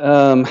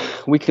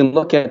we can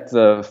look at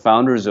the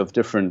founders of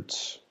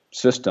different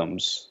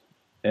systems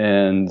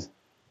and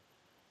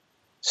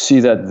see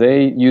that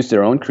they use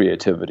their own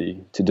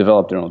creativity to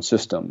develop their own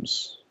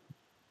systems.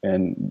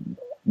 And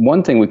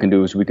one thing we can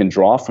do is we can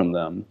draw from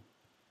them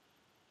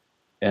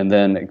and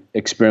then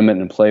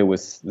experiment and play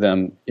with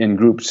them in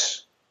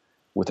groups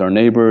with our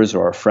neighbors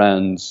or our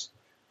friends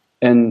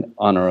and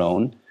on our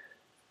own,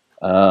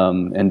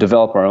 and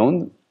develop our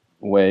own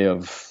way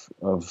of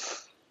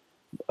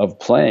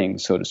playing,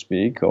 so to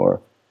speak.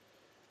 Or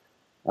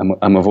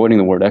I'm avoiding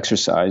the word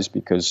exercise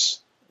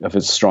because of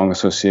its strong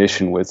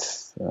association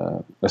with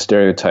a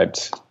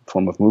stereotyped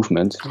form of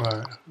movement.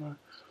 Right.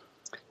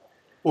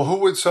 Well, who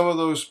would some of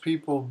those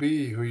people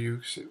be who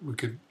we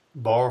could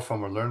borrow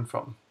from or learn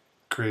from?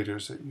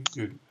 Creators that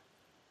you'd...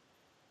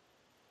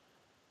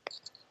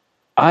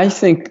 I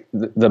think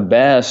the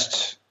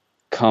best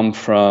come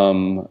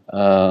from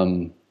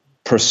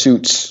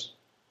pursuits,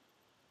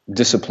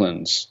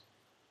 disciplines,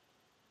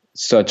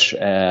 such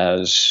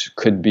as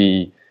could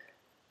be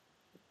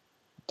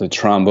the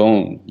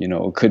trombone,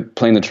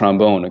 playing the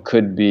trombone. It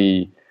could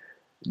be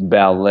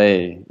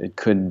ballet. It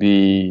could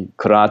be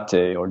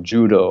karate or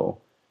judo.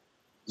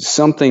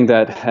 Something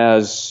that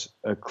has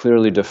a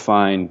clearly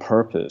defined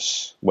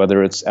purpose,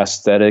 whether it's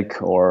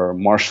aesthetic or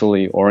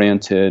martially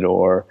oriented,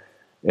 or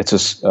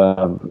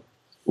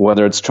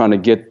whether it's trying to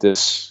get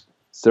this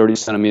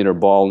 30-centimeter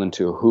ball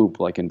into a hoop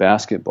like in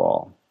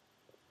basketball.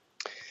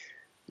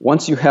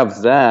 Once you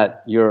have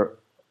that, you're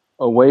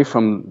away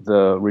from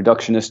the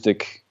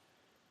reductionistic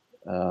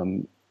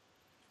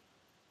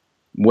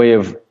way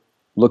of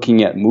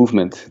looking at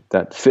movement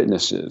that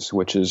fitness is,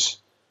 which is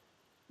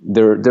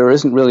there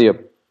isn't really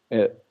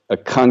a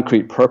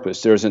concrete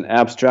purpose. There's an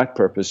abstract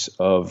purpose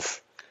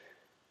of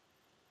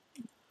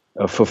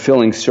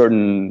fulfilling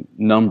certain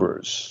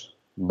numbers,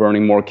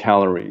 burning more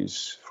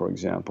calories, for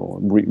example,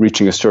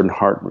 reaching a certain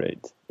heart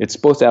rate. It's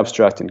both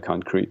abstract and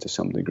concrete to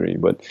some degree,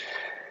 but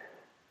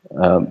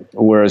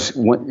whereas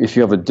if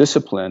you have a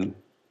discipline,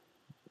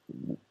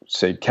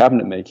 say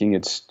cabinet making,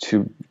 it's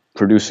to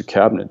produce a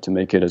cabinet, to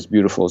make it as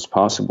beautiful as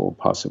possible,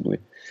 possibly.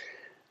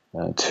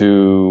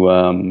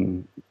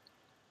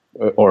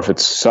 Or if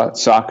it's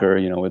soccer,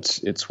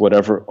 it's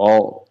whatever,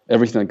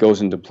 everything that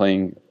goes into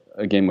playing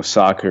a game of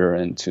soccer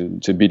and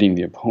to beating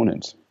the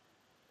opponent.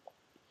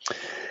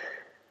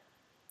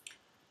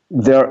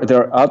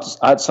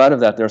 Outside of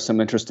that, there are some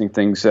interesting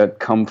things that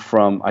come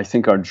from, I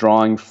think, are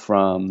drawing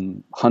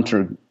from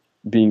the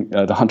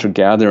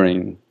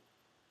hunter-gathering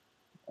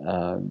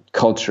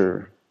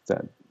culture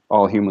that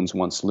all humans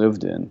once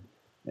lived in.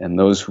 And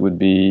those would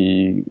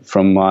be,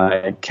 from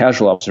my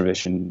casual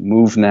observation,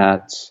 move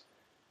nats,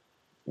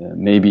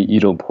 maybe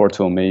Ito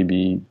Porto,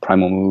 maybe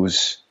Primal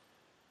Moves,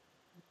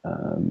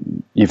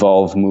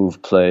 Evolve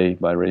Move Play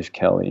by Rafe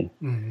Kelly.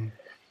 Mm-hmm.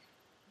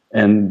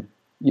 And,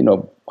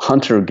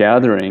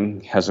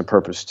 hunter-gathering has a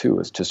purpose too,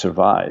 is to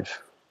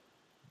survive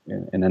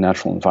in a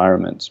natural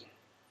environment.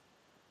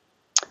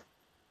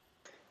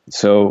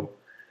 So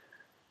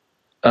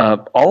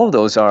all of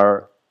those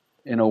are,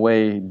 in a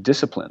way,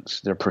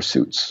 disciplines. They're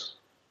pursuits.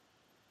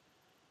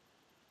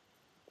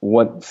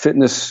 What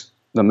fitness,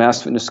 the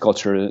mass fitness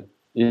culture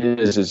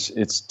is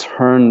it's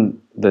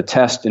turned the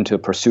test into a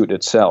pursuit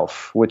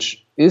itself,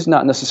 which is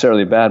not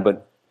necessarily bad,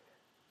 but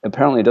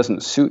apparently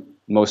doesn't suit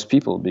most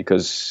people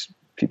because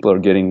people are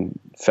getting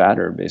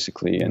fatter,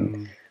 basically,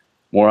 and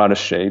more out of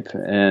shape.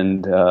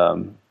 And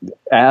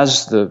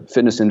as the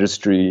fitness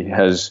industry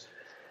has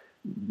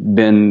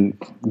been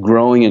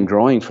growing and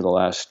growing for the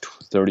last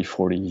 30,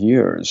 40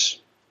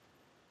 years.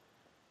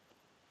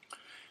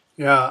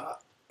 Yeah.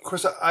 Of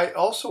course, I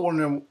also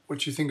wonder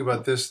what you think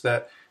about this,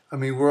 that,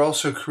 we're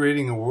also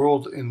creating a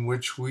world in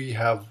which we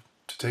have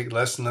to take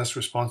less and less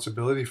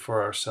responsibility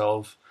for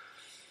ourselves,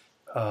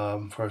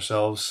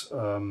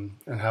 and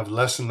have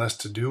less and less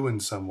to do in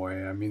some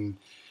way.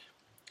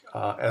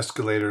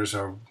 Escalators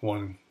are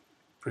one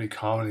pretty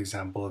common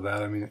example of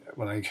that.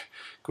 When I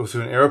go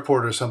through an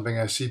airport or something,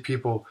 I see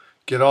people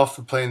get off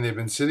the plane, they've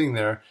been sitting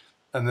there,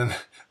 and then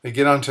they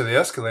get onto the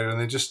escalator and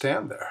they just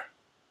stand there.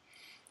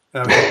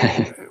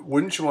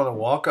 Wouldn't you want to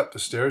walk up the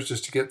stairs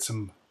just to get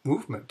some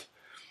movement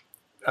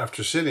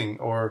after sitting?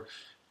 Or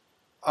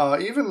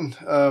even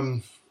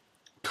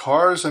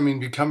cars,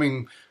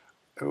 becoming,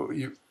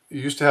 you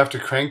used to have to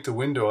crank the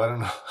window. I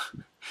don't know.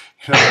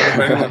 If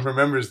anyone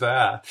remembers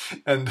that.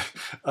 And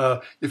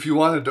if you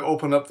wanted to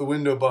open up the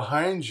window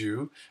behind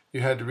you, you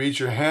had to reach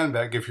your hand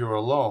back if you were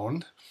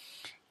alone.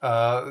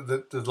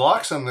 The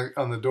locks on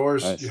the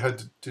doors, nice. You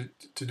had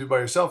to do by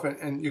yourself.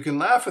 And you can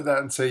laugh at that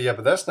and say, yeah,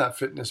 but that's not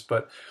fitness.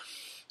 But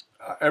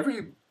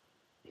every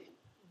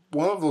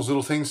one of those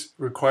little things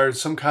required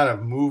some kind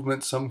of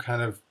movement, some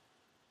kind of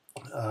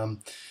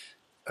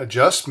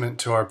adjustment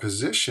to our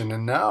position.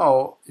 And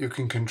now you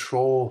can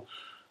control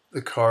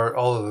the car,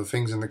 all of the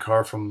things in the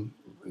car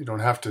you don't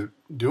have to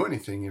do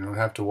anything. You don't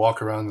have to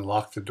walk around and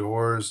lock the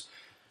doors.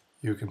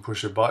 You can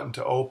push a button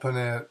to open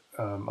it.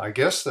 I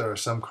guess there are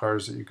some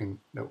cars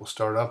that will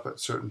start up at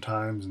certain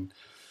times, and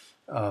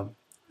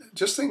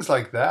just things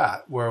like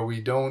that, where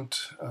we don't,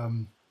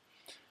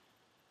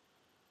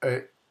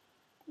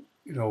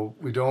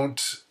 we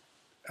don't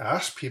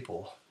ask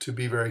people to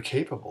be very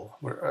capable.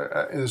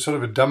 It's sort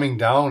of a dumbing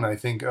down, I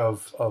think,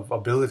 of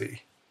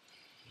ability.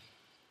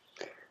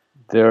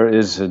 There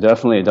is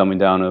definitely a dumbing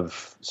down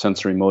of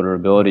sensory motor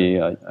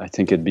ability. I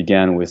think it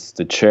began with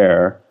the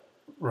chair.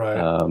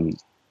 Right.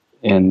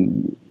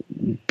 And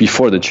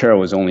before, the chair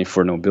was only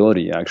for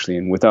nobility, actually,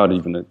 and without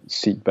even a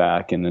seat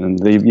back. And then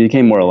they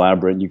became more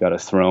elaborate. You got a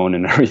throne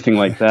and everything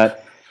like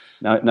that.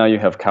 Now you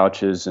have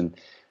couches.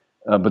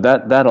 But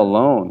that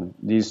alone,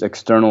 these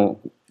external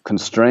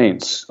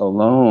constraints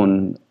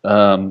alone,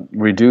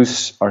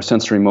 reduce our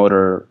sensory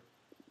motor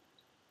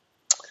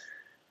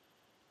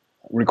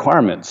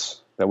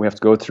requirements that we have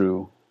to go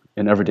through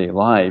in everyday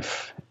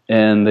life,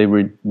 and they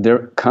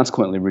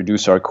consequently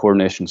reduce our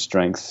coordination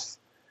strength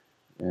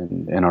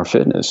and our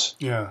fitness.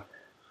 Yeah.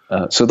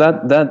 So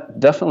that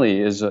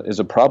definitely is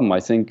a problem. I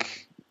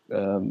think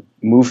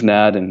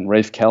MoveNat and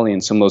Rafe Kelly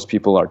and some of those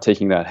people are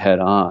taking that head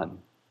on,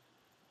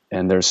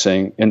 and they're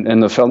saying, and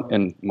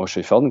Moshe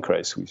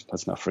Feldenkrais,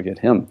 let's not forget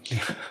him.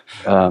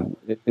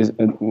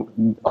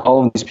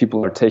 All of these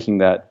people are taking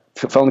that.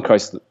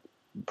 Feldenkrais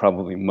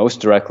probably most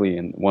directly,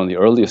 and one of the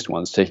earliest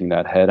ones, taking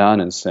that head on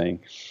and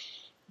saying,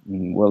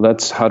 well,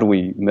 how do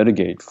we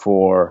mitigate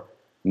for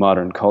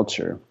modern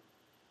culture?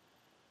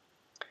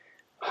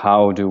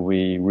 How do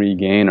we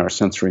regain our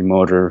sensory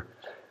motor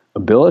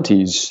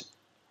abilities?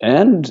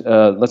 And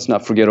let's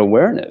not forget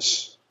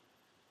awareness.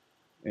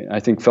 I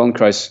think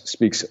Feldenkrais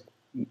speaks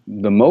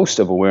the most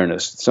of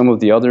awareness. Some of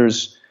the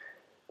others,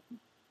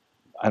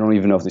 I don't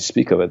even know if they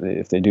speak of it.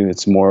 If they do,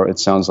 it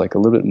sounds like a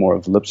little bit more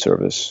of lip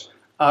service.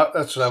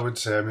 That's what I would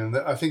say.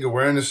 I think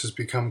awareness has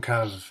become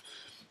kind of,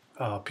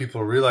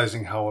 people are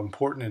realizing how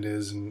important it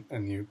is,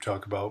 and you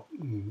talk about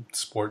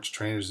sports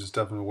trainers and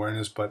stuff and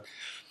awareness, but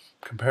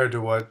compared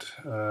to what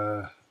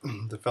the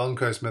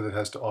Feldenkrais method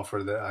has to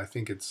offer, that I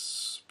think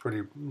it's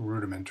pretty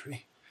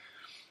rudimentary.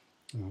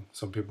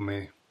 Some people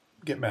may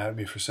get mad at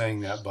me for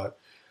saying that, but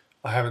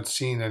I haven't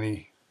seen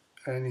any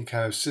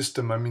kind of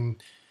system,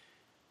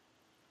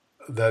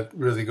 that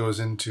really goes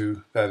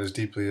into that as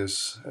deeply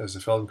as the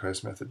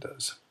Feldenkrais method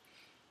does.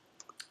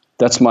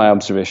 That's my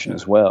observation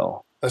as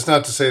well. That's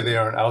not to say they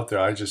aren't out there.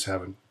 I just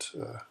haven't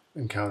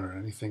encountered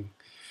anything.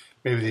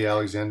 Maybe the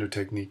Alexander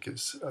technique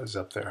is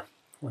up there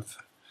with.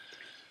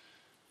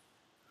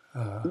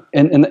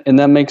 And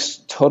that makes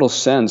total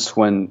sense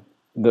when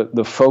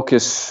the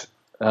focus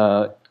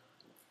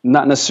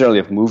not necessarily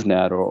of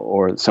MoveNet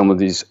or some of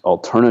these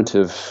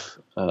alternative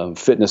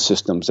fitness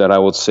systems that I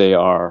would say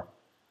are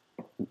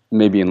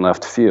maybe in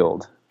left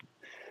field,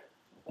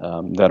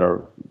 that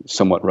are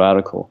somewhat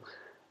radical.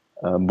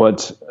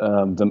 But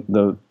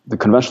the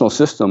conventional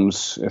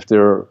systems, if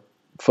they're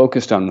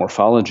focused on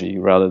morphology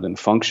rather than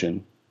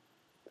function,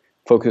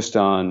 focused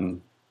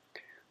on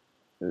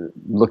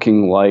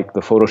looking like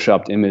the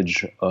photoshopped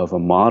image of a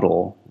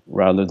model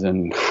rather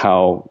than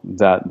how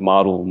that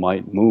model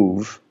might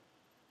move,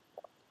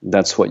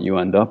 that's what you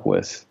end up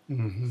with.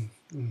 Mm-hmm.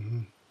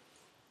 Mm-hmm.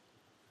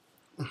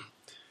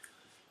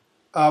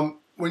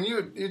 When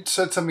you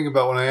said something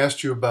about, when I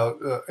asked you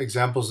about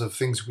examples of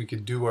things we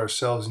could do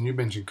ourselves, and you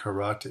mentioned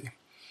karate.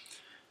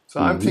 So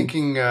I'm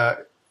thinking,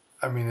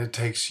 it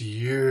takes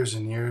years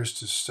and years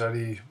to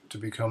study to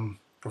become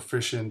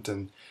proficient,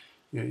 and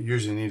you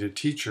usually need a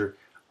teacher.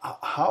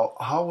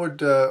 How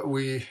would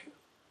we,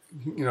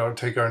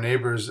 take our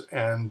neighbors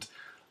and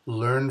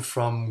learn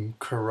from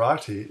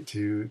karate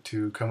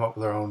to come up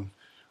with our own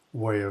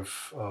way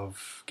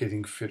of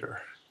getting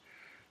fitter?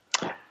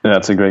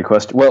 That's a great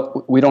question.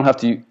 Well, we don't have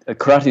to.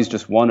 Karate is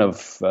just one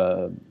of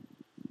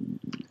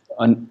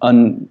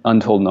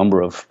untold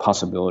number of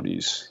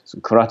possibilities. So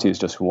karate is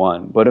just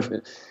one. But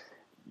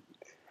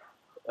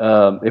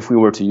if we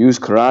were to use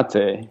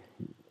karate,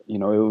 it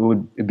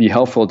would be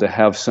helpful to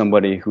have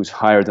somebody who's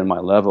higher than my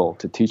level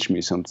to teach me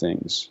some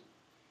things.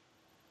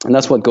 And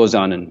that's what goes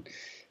on in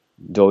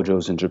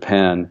dojos in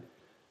Japan.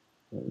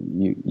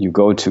 You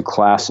go to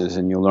classes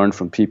and you learn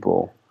from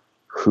people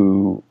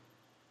who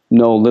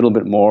know a little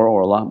bit more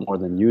or a lot more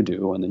than you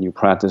do, and then you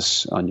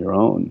practice on your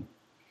own.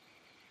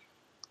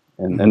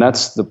 And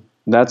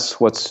that's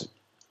what's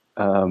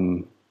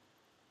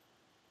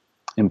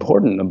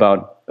important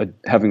about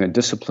having a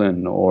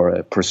discipline or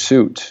a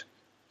pursuit,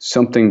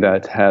 something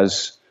that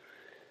has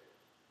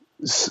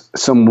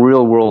some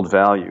real world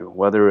value,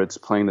 whether it's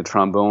playing the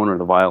trombone or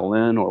the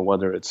violin, or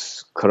whether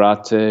it's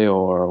karate,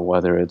 or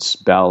whether it's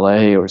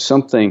ballet, or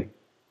something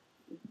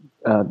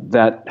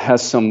that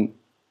has some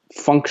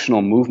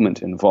functional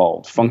movement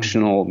involved.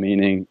 Functional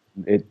meaning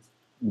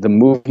the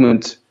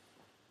movement,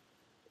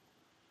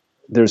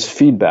 there's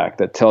feedback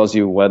that tells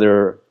you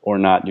whether or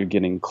not you're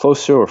getting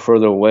closer or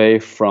further away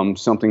from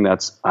something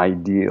that's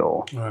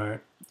ideal. Right.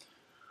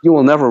 You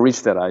will never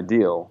reach that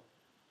ideal,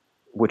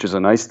 which is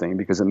a nice thing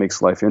because it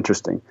makes life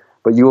interesting.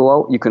 But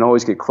you can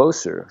always get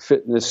closer.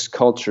 Fitness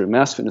culture,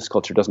 mass fitness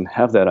culture, doesn't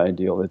have that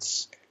ideal.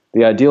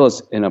 The ideal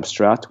is an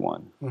abstract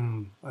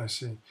one. I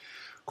see.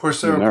 Of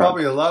course, there are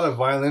probably a lot of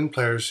violin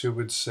players who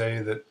would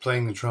say that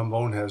playing the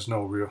trombone has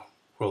no real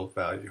world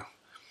value.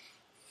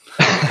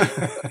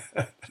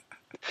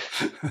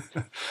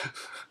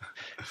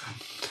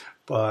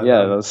 But,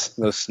 yeah, those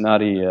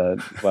snotty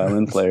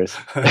violin players.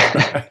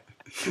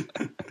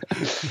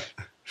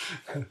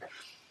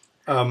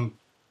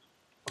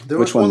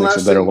 Which one makes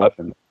a better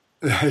weapon?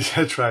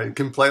 That's right. It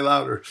can play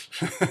louder.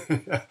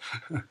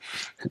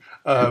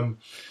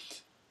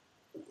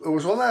 There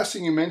was one last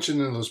thing you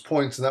mentioned in those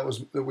points, and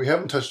that we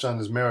haven't touched on,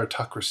 is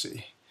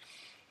meritocracy.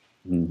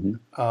 Mm-hmm.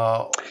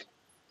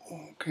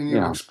 Can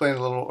you explain a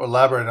little,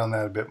 elaborate on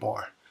that a bit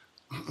more?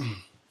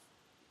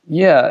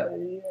 Yeah,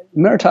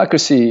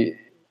 meritocracy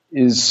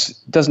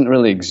doesn't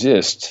really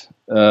exist,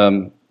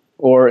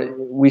 or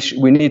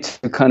we need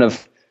to kind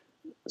of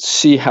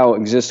see how it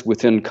exists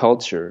within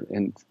culture.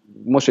 And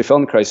Moshe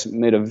Feldenkrais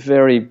made a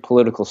very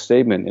political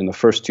statement in the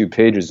first 2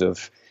 pages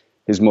of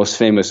his most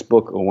famous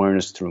book,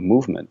 Awareness Through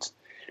Movement.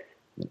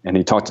 And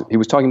he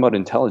was talking about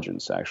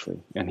intelligence,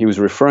 actually, and he was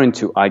referring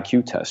to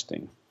IQ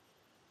testing.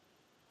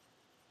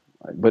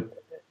 But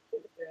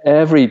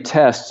every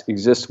test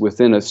exists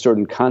within a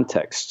certain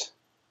context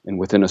and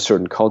within a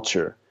certain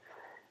culture,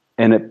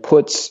 and it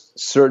puts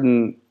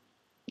certain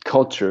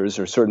cultures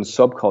or certain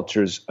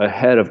subcultures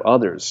ahead of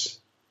others.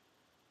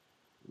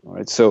 All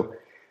right, so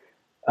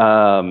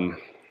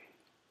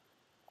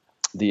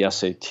the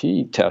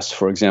SAT test,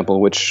 for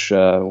example, which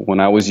when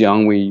I was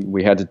young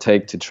we had to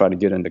take to try to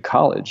get into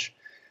college.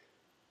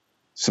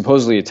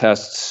 Supposedly it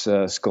tests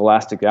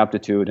scholastic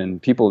aptitude,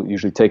 and people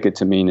usually take it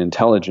to mean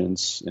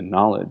intelligence and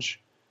knowledge.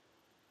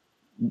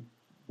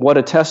 What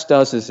a test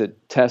does is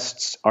it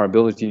tests our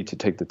ability to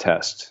take the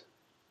test.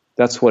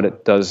 That's what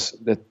it does.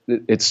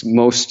 Its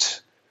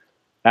most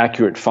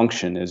accurate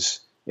function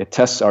is it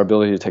tests our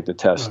ability to take the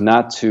test,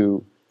 not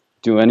to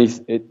do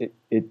anything.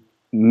 It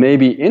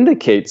maybe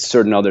indicates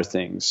certain other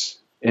things,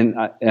 and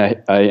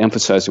I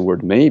emphasize the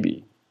word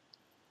maybe.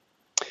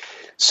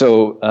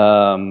 So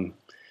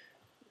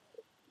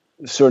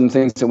certain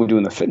things that we do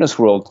in the fitness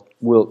world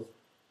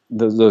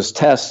those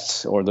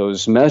tests or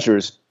those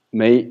measures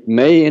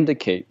may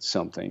indicate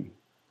something,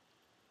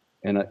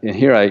 and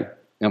here I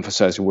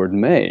emphasize the word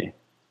may,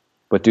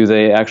 but do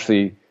they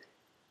actually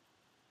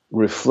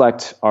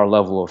reflect our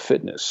level of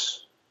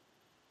fitness?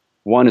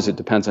 One is it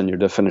depends on your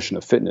definition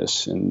of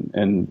fitness,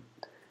 and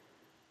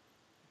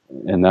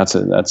that's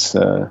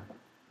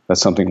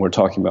something we're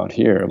talking about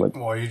here. But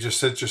well, you just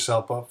set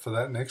yourself up for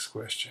that next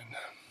question.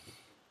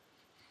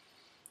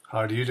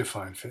 How do you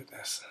define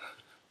fitness?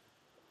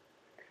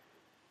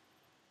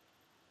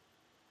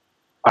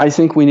 I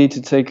think we need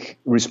to take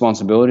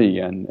responsibility,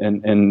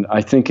 and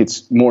I think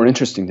it's more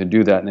interesting to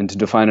do that and to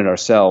define it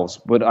ourselves.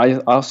 But I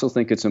also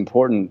think it's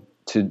important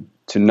to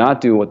not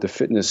do what the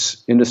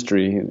fitness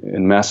industry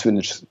and mass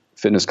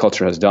fitness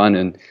culture has done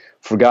and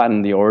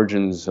forgotten the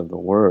origins of the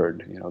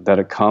word. That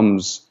it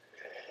comes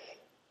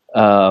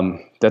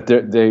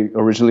that they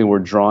originally were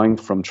drawing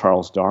from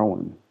Charles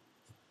Darwin.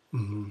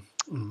 Mm-hmm.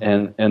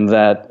 Mm-hmm. And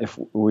that if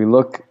we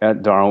look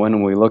at Darwin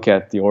and we look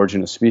at the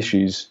origin of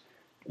species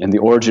and the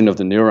origin of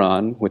the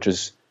neuron, which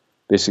is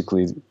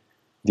basically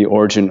the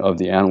origin of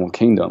the animal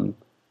kingdom,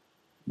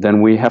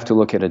 then we have to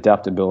look at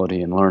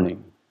adaptability and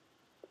learning.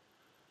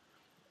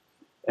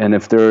 And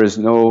if there is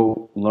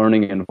no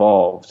learning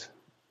involved,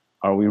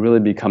 are we really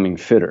becoming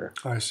fitter?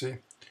 I see.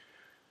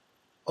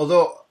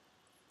 Although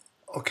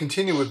I'll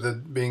continue with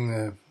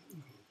bugging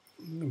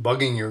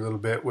you a little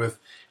bit with,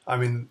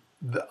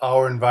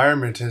 our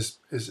environment is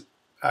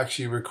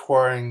actually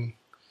requiring,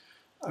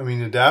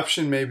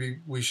 adaptation. Maybe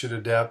we should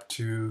adapt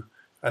to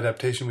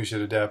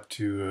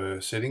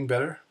sitting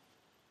better.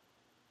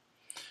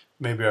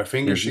 Maybe our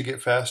fingers should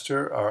get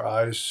faster. Our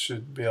eyes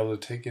should be able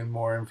to take in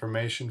more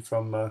information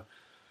from a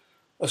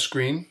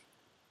screen.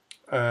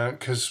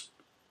 Because,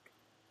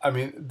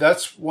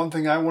 that's one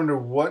thing I wonder,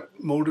 what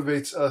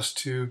motivates us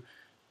to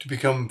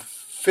become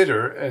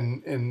fitter.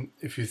 And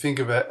if you think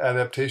of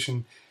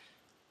adaptation,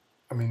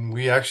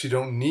 we actually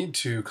don't need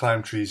to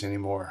climb trees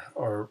anymore,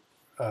 or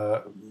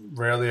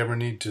rarely ever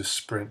need to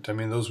sprint.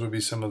 Those would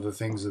be some of the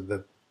things that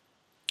the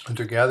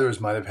hunter-gatherers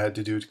might have had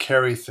to do, to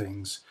carry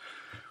things,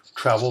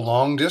 travel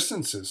long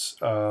distances.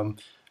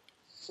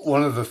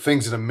 One of the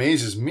things that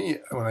amazes me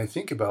when I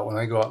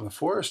go out in the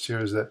forest here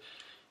is that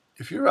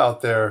if you're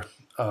out there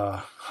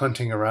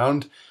hunting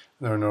around,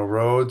 there are no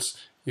roads,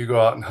 you go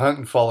out and hunt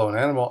and follow an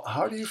animal,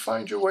 how do you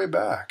find your way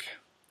back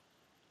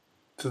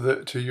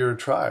to your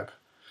tribe?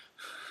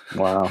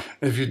 Wow.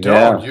 If you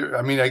don't,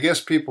 I guess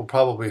people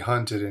probably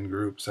hunted in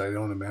groups. I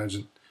don't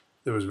imagine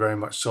there was very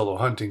much solo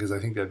hunting, because I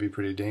think that'd be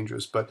pretty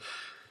dangerous. But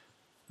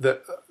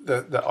the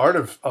art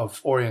of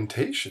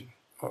orientation,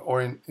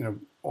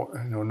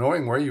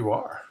 knowing where you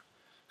are,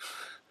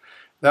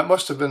 that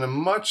must have been a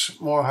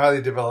much more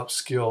highly developed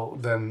skill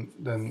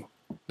than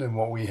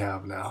what we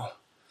have now.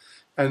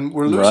 And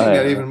we're losing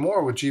that even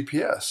more with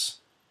GPS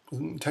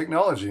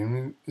technology.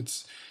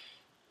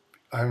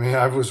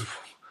 I was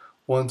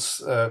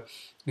once,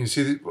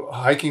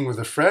 hiking with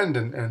a friend,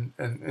 and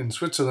in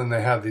Switzerland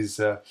they have these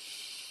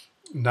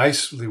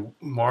nicely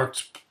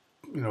marked,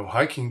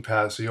 hiking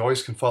paths, so you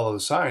always can follow the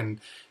sign.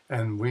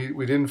 And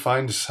we didn't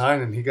find a sign,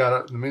 and he got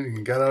out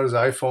his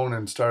iPhone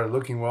and started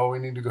looking. Well, we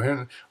need to go here.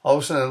 And all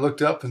of a sudden, I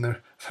looked up, and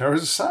there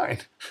was a sign.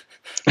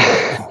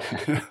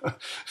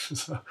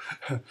 So,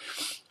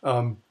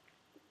 a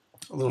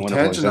little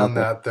tangent on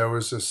that. There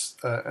was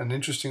an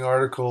interesting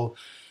article,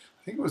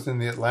 I think it was in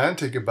the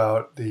Atlantic,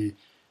 about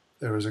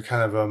there was a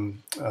kind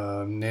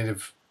of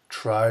native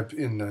tribe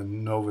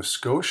in Nova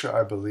Scotia,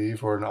 I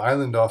believe, or an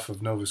island off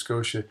of Nova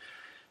Scotia,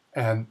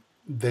 and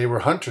they were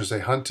hunters. They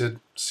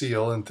hunted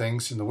seal and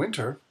things in the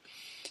winter,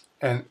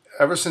 and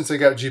ever since they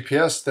got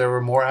GPS, there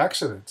were more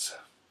accidents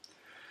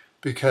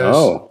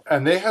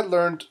and they had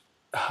learned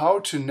how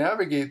to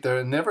navigate there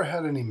and never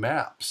had any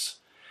maps.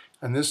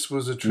 And this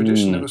was a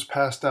tradition that was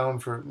passed down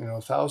for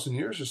 1,000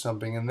 years or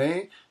something, and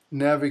they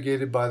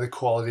navigated by the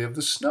quality of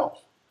the snow.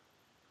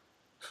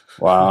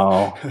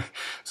 Wow.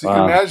 So you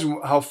can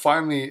imagine how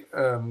finely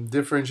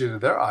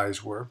differentiated their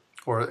eyes were,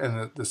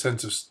 and the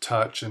sense of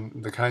touch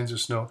and the kinds of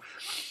snow.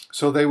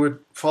 So they would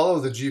follow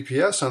the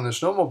GPS on their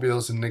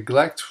snowmobiles and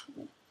neglect,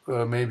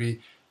 maybe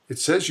it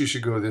says you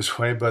should go this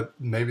way, but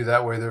maybe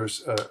that way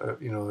there's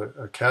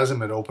a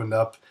chasm had opened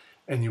up,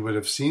 and you would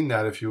have seen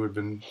that if you had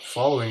been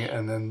following it,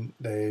 and then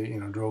they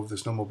drove the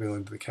snowmobile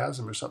into the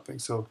chasm or something.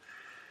 So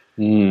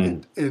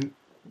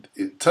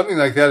something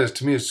like that is,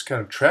 to me, it's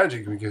kind of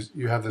tragic, because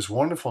you have this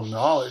wonderful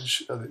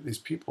knowledge that these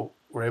people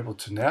were able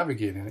to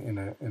navigate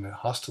in a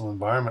hostile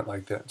environment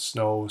like that,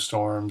 snow,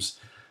 storms,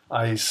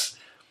 ice,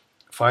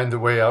 find the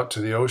way out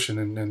to the ocean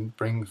and then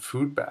bring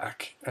food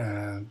back.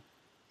 And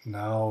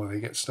now they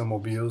get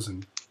snowmobiles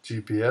and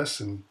GPS,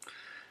 and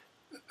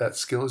that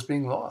skill is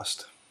being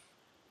lost.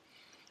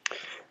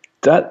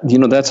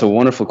 That's a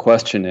wonderful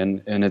question,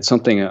 and it's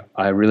something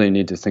I really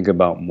need to think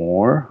about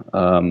more.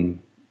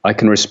 I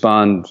can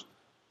respond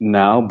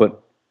now,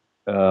 but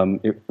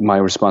my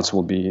response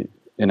will be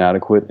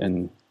inadequate,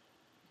 and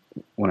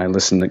when I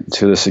listen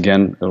to this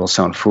again, it'll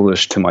sound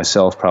foolish to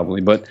myself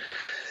probably. But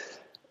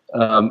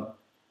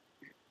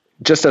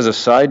just as a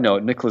side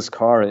note, Nicholas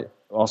Carr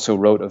also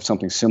wrote of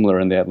something similar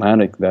in the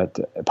Atlantic,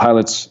 that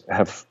pilots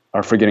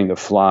are forgetting to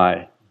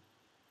fly,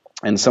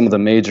 and some of the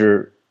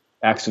major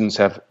accidents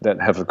that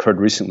have occurred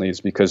recently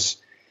is because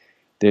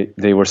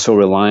they were so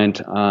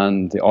reliant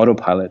on the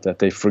autopilot that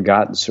they've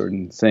forgotten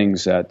certain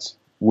things that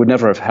would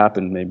never have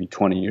happened maybe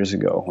 20 years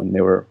ago when they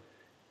were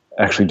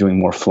actually doing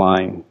more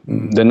flying.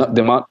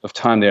 The amount of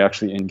time they're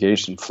actually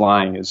engaged in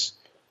flying is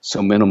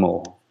so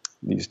minimal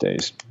these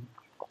days.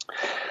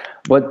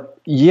 But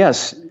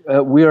yes,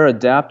 we are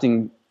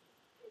adapting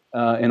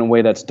in a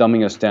way that's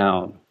dumbing us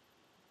down.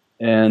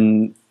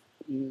 And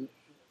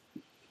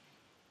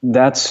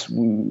that's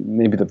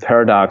maybe the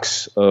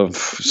paradox of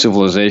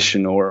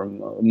civilization, or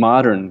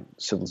modern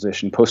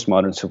civilization,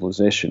 postmodern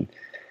civilization.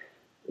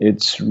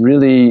 It's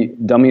really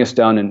dumbing us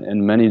down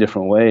in many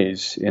different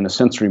ways, in a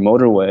sensory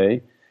motor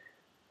way,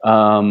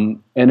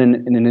 and in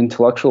an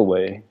intellectual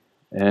way.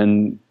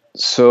 And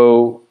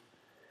so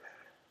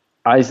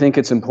I think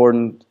it's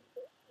important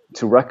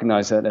to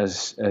recognize that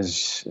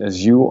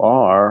as you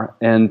are,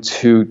 and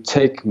to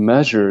take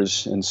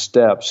measures and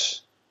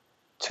steps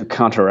to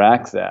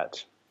counteract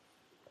that.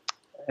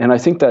 And I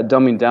think that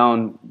dumbing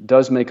down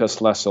does make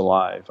us less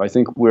alive. I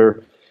think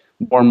we're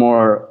more and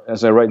more,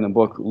 as I write in the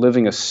book,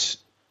 living a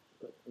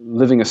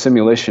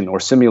simulation, or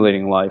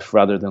simulating life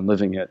rather than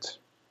living it.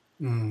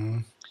 Mm-hmm.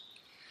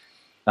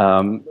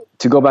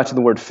 To go back to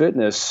the word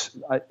fitness,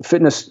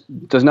 fitness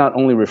does not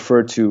only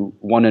refer to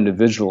one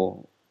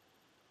individual,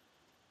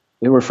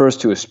 it refers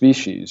to a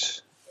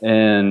species.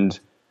 And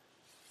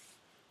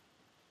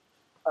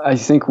I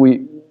think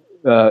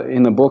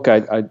in the book,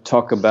 I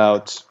talk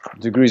about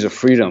degrees of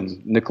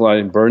freedom.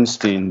 Nikolai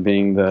Bernstein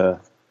being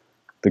the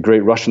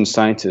great Russian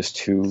scientist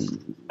who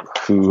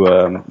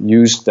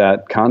used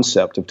that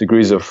concept of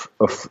degrees of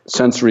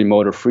sensory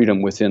motor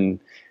freedom within.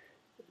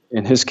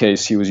 In his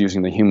case, he was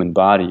using the human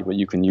body, but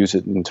you can use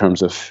it in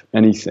terms of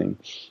anything.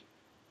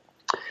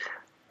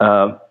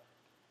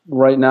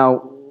 Right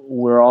now,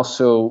 we're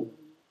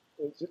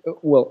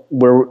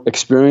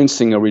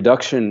experiencing a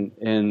reduction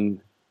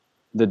in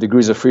the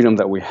degrees of freedom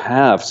that we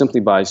have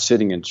simply by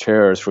sitting in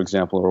chairs, for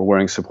example, or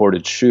wearing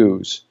supported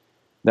shoes.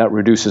 That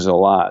reduces a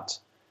lot,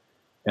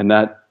 and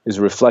that is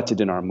reflected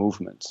in our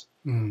movements.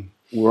 Mm.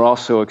 We're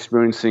also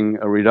experiencing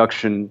a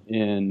reduction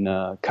in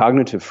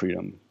cognitive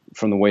freedom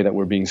from the way that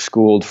we're being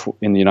schooled,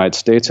 in the United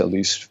States at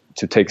least,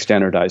 to take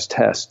standardized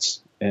tests.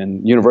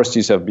 And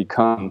universities have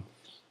become,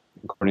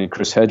 according to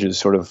Chris Hedges,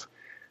 sort of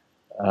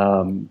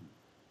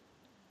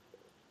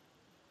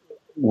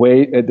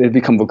they've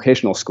become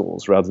vocational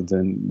schools rather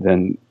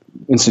than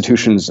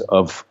institutions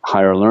of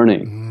higher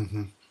learning.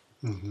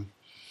 Mm-hmm. Mm-hmm.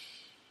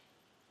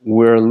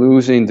 We're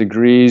losing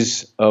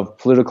degrees of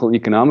political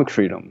economic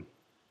freedom.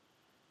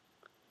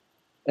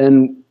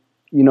 And,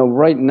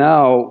 right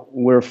now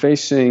we're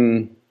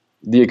facing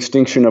the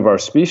extinction of our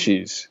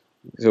species.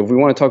 So if we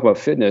want to talk about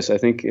fitness, I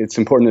think it's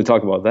important to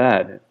talk about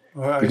that.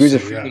 Well, degrees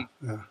of freedom.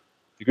 Yeah.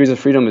 Degrees of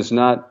freedom is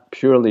not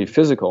purely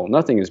physical.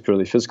 Nothing is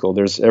purely physical.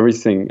 There's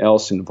everything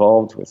else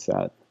involved with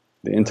that.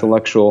 The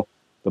intellectual,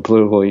 the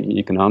political,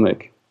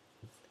 economic.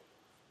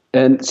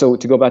 And so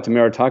to go back to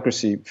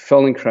meritocracy,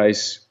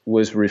 Feldenkrais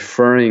was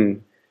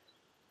referring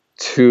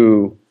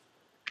to,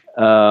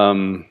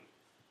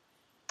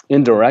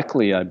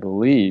 indirectly, I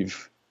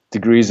believe,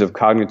 degrees of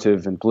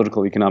cognitive and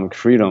political economic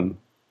freedom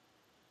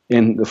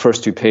in the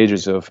first 2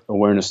 pages of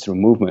Awareness Through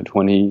Movement,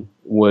 when he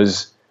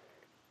was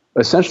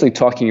essentially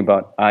talking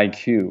about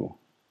IQ,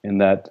 in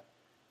that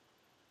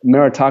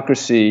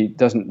meritocracy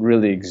doesn't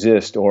really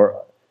exist,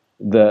 or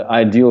the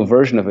ideal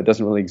version of it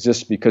doesn't really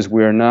exist, because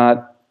we're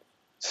not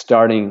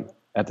starting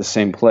at the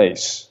same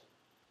place.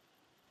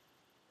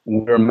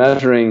 We're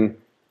measuring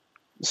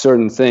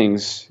certain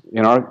things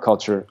in our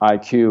culture,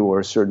 IQ,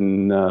 or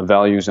certain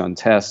values on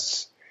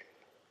tests,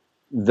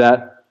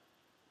 that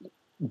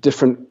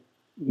different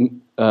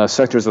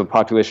sectors of the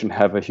population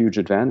have a huge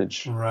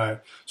advantage. Right.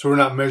 So we're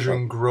not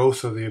measuring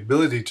growth of the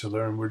ability to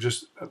learn. We're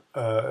just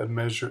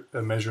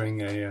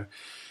measuring a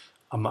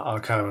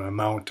kind of an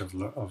amount of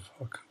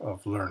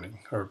learning,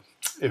 or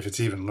if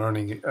it's even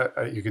learning,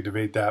 you could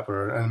debate that, but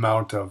an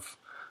amount of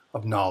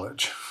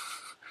knowledge.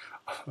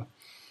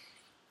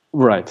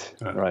 Right.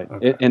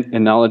 Okay.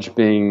 And knowledge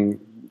being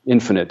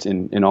infinite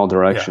in all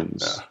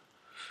directions.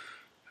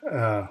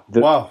 Yeah.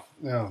 Wow.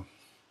 Yeah.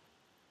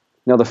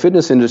 Now, the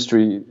fitness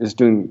industry is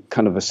doing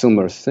kind of a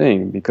similar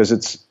thing, because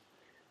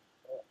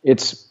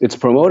it's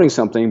promoting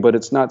something, but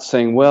it's not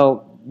saying,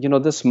 well,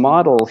 this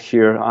model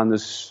here on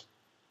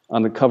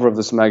the cover of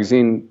this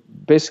magazine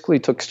basically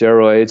took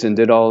steroids and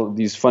did all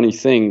these funny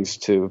things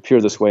to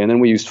appear this way, and then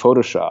we used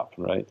Photoshop,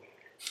 right?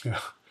 Yeah.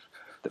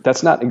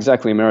 That's not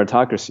exactly a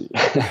meritocracy.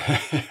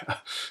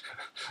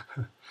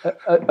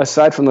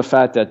 Aside from the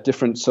fact that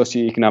different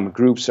socioeconomic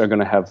groups are going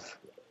to have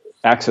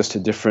access to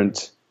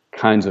different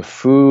kinds of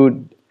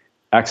food,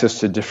 access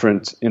to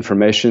different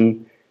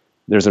information,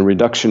 there's a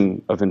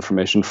reduction of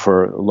information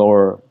for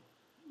lower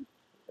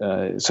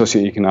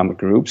socioeconomic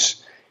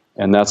groups,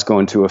 and that's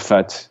going to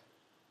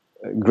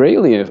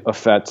greatly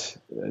affect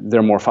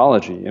their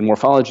morphology. And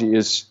morphology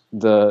is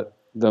the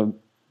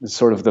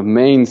sort of the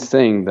main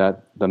thing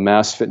that the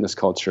mass fitness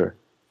culture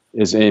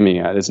is aiming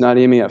at. It's not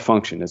aiming at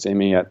function. It's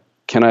aiming at,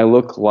 can I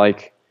look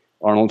like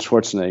Arnold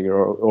Schwarzenegger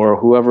or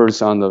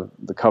whoever's on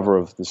the cover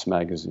of this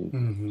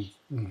magazine?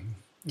 Mm-hmm. Mm-hmm.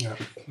 Yeah.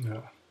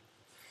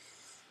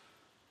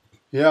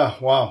 Yeah,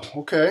 wow,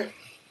 okay.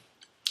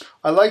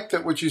 I like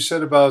that what you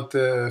said about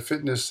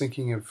fitness,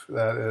 thinking of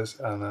that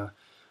as on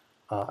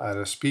at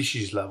a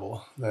species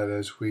level, that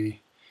as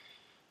we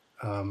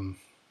let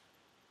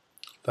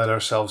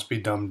ourselves be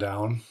dumbed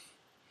down,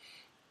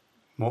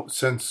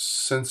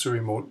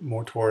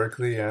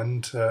 motorically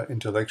and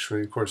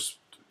intellectually. Of course,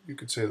 you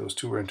could say those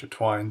two are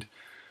intertwined.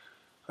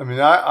 I mean,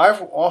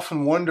 I've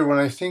often wondered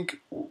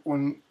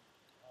when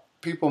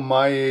people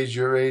my age,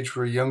 your age,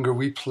 were younger,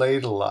 we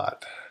played a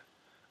lot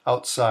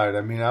outside.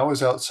 I mean, I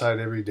was outside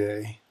every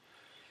day.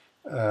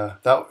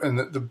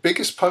 The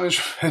biggest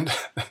punishment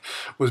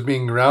was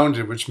being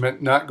grounded, which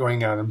meant not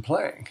going out and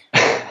playing.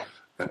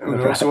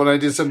 So when I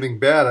did something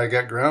bad, I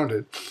got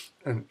grounded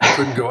and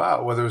couldn't go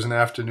out, whether it was an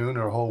afternoon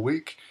or a whole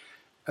week.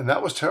 And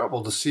that was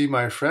terrible to see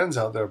my friends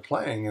out there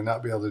playing and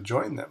not be able to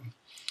join them.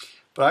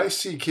 But I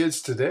see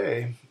kids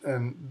today,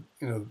 and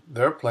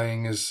their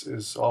playing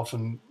is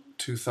often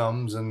two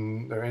thumbs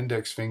and their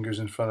index fingers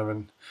in front of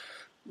an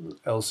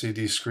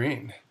LCD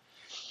screen.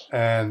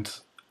 And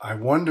I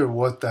wonder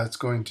what that's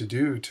going to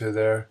do to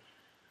their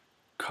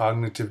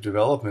cognitive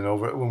development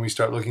when we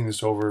start looking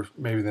this over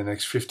maybe the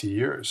next 50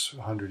 years,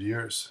 100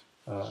 years.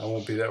 I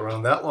won't be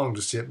around that long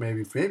to see it,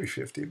 maybe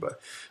 50, but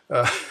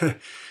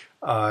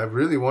I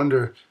really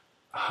wonder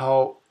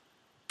how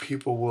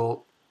people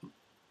will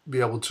be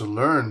able to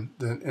learn.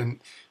 And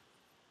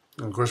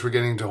of course, we're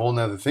getting to a whole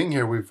nother thing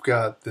here. We've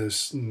got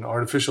this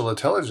artificial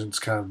intelligence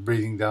kind of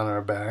breathing down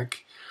our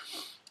back.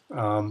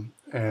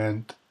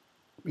 And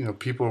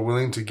people are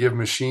willing to give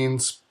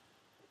machines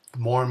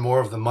more and more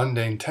of the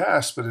mundane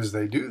tasks, but as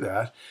they do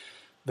that,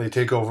 they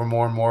take over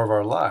more and more of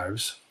our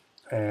lives.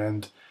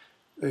 And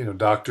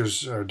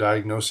doctors are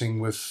diagnosing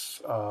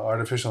with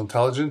artificial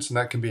intelligence, and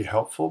that can be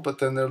helpful, but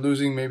then they're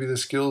losing maybe the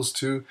skills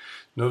to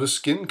notice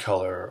skin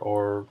color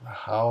or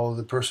how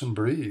the person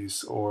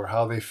breathes or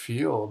how they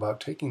feel about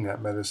taking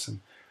that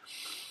medicine.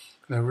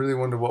 And I really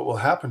wonder what will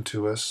happen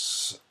to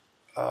us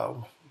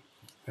down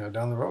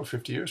the road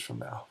 50 years from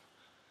now.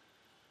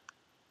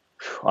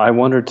 I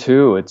wonder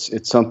too.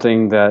 It's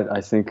something that I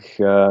think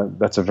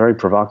that's a very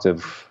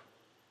provocative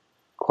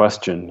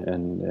question,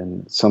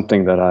 and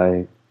something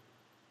that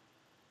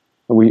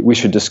we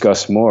should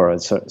discuss more.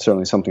 It's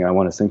certainly something I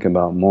want to think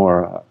about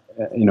more.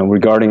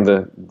 Regarding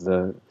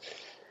the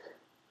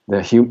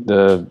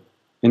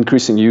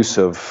increasing use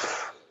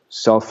of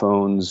cell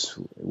phones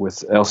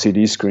with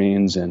LCD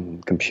screens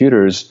and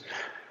computers.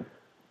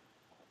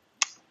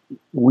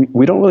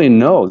 We don't really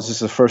know. This is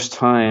the first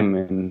time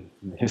in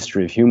the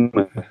history of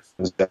humans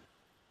that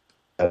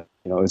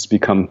it's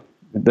become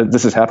that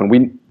this has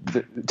happened.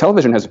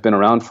 Television has been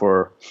around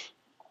for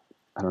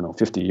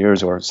 50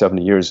 years or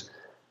 70 years,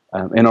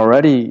 and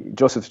already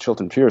Joseph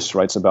Chilton Pearce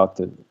writes about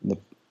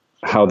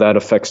how that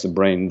affects the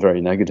brain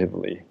very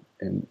negatively.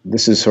 And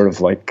this is sort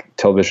of like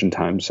television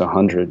times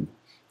 100.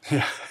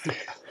 Yeah.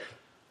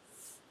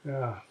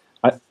 Yeah.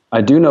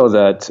 I do know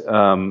that.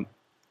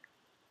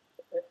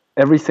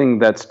 Everything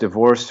that's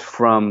divorced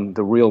from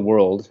the real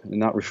world,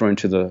 not referring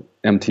to the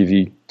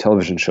MTV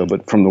television show,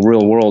 but from the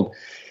real world,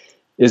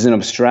 is an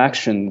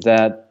abstraction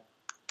that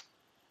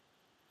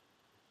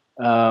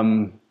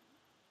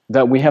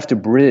we have to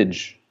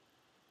bridge.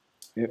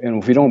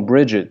 And if we don't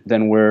bridge it,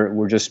 then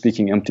we're just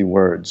speaking empty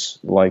words,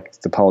 like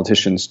the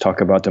politicians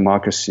talk about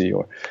democracy,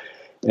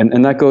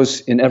 and that goes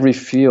in every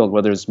field,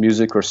 whether it's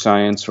music or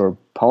science or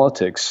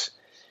politics.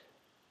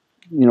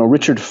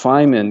 Richard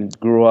Feynman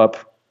grew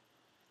up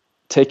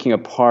taking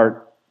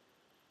apart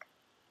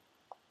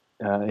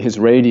his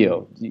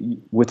radio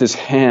with his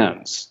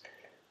hands.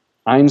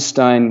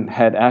 Einstein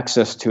had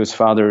access to his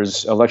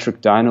father's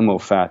electric dynamo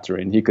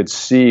factory, and he could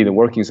see the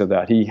workings of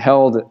that. He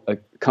held a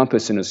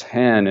compass in his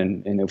hand,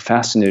 and it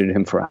fascinated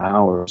him for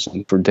hours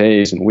and for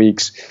days and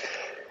weeks.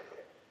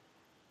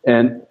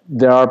 And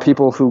there are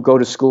people who go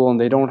to school and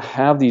they don't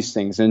have these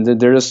things, and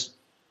they're just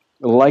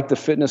like the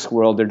fitness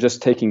world. They're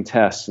just taking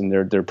tests, and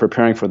they're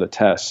preparing for the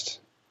test.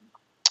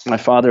 My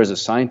father is a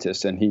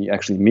scientist, and he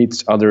actually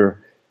meets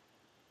other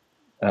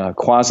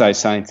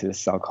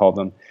quasi-scientists, I'll call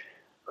them,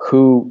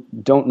 who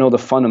don't know the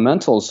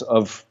fundamentals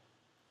of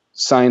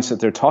science that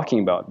they're talking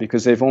about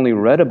because they've only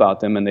read about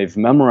them and they've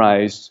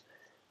memorized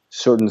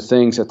certain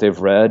things that they've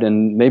read,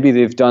 and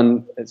maybe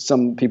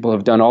some people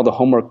have done all the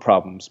homework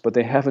problems, but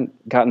they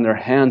haven't gotten their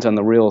hands on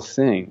the real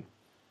thing.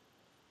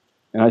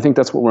 And I think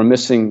that's what we're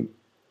missing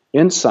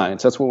in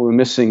science. That's what we're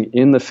missing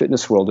in the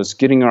fitness world, is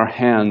getting our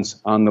hands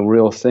on the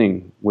real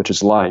thing, which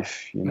is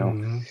life,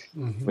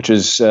 which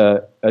is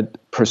a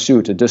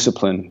pursuit, a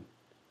discipline,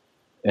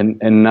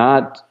 and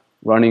not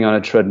running on a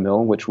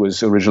treadmill, which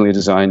was originally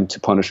designed to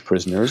punish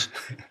prisoners,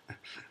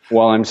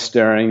 while I'm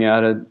staring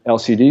at an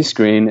LCD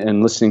screen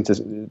and listening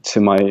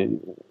to my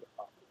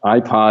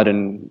iPod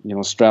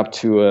and strapped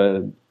to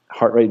a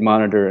heart rate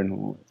monitor,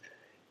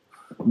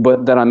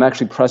 but that I'm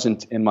actually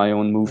present in my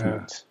own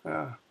movement.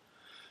 Yeah.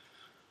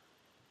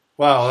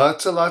 Wow,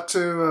 that's a lot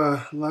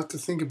to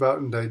think about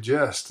and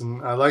digest.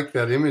 And I like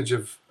that image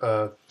of.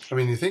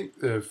 You think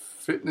the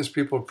fitness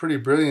people are pretty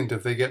brilliant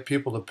if they get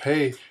people to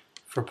pay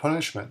for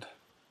punishment.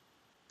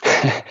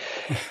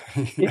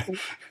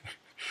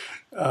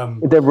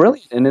 They're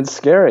brilliant, and it's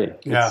scary.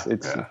 Yeah.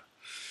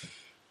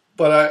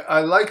 But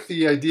I like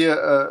the idea,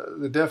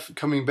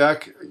 coming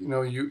back.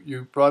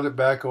 You brought it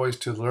back always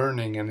to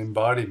learning and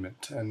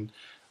embodiment, and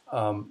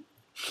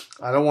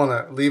I don't want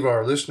to leave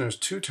our listeners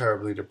too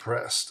terribly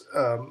depressed.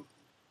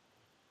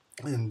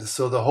 And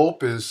so the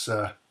hope is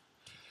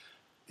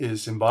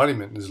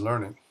embodiment, is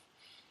learning,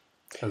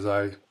 as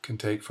I can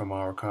take from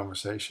our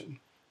conversation.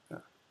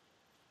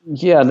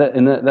 Yeah,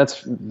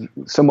 that's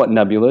somewhat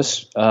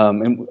nebulous.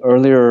 And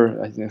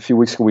earlier, a few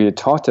weeks ago, we had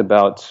talked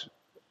about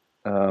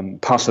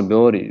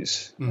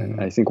possibilities. Mm-hmm.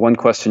 And I think one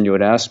question you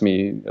had asked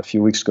me a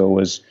few weeks ago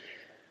was,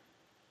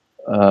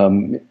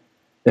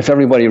 if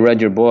everybody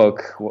read your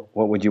book,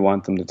 what would you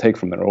want them to take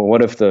from it? Or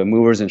what if the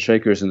movers and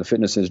shakers in the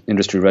fitness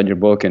industry read your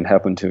book and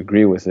happened to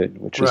agree with it,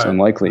 which is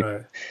unlikely?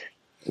 Right.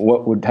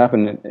 What would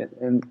happen?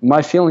 And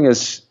my feeling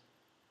is,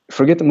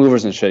 forget the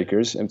movers and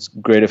shakers. It's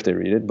great if they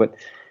read it, but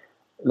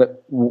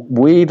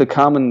we, the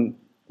common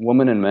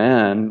woman and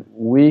man,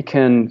 we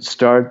can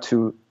start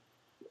to,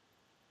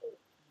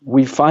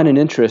 we find an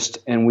interest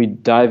and we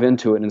dive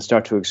into it and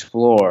start to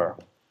explore.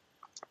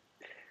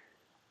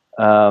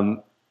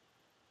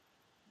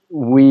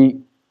 We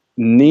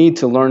need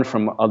to learn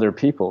from other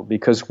people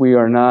because we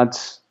are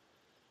not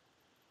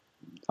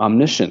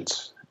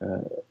omniscient.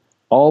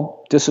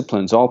 All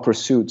disciplines, all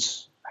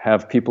pursuits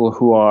have people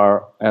who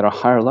are at a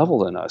higher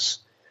level than us.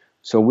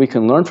 So we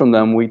can learn from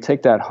them. We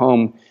take that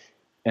home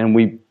and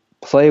we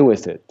play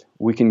with it.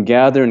 We can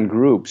gather in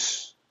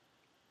groups.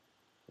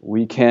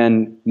 We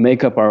can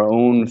make up our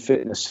own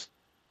fitness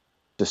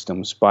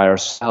systems by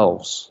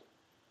ourselves,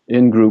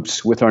 in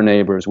groups, with our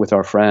neighbors, with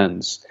our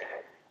friends.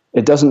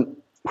 It doesn't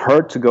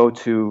hurt to go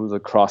to the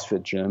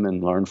CrossFit gym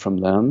and learn from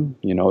them,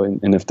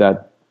 and if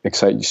that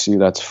excites you,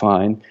 that's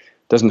fine.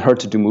 It doesn't hurt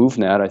to do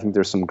MoveNat. I think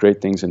there's some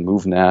great things in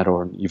MoveNat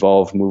or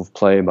Evolve Move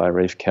Play by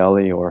Rafe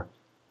Kelly or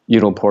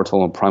Edel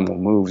Portal and Primal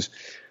Moves.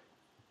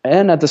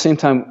 And at the same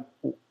time,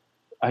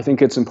 I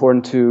think it's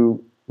important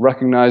to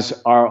recognize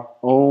our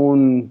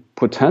own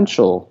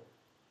potential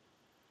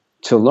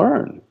to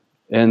learn,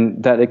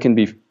 and that it can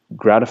be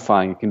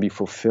gratifying, it can be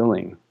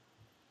fulfilling.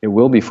 It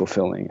will be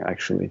fulfilling,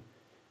 actually.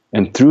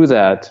 And through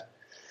that,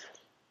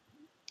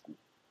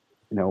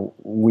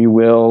 we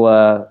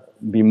will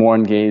be more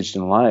engaged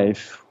in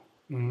life.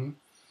 Mm-hmm.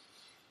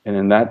 And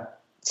in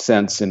that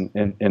sense,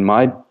 in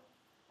my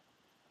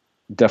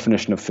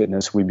definition of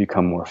fitness, we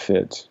become more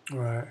fit.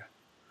 Right.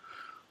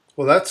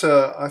 Well, that's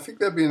I think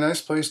that'd be a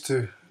nice place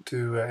to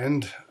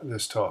end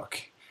this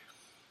talk,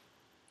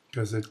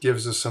 because it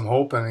gives us some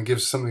hope and it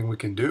gives us something we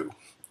can do,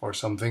 or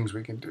some things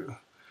we can do.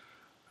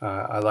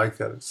 I like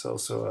that. It's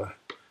also a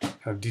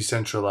kind of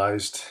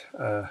decentralized,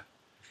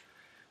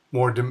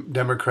 more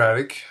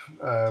democratic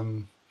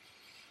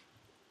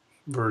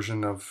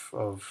version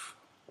of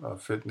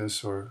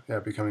fitness, or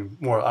becoming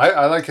more.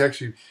 I like,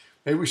 actually.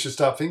 Maybe we should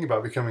stop thinking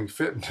about becoming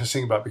fit and just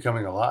think about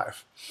becoming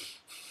alive.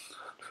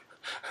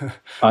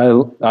 I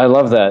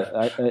love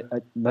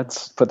that.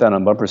 Let's put that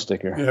on a bumper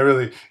sticker. Yeah,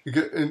 really.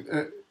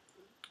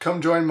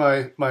 Come join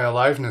my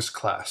aliveness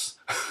class.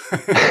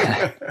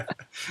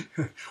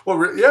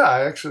 Well,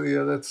 actually,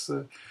 that's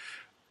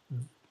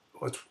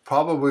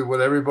probably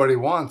what everybody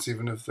wants,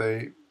 even if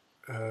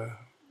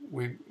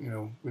we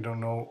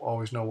don't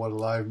always know what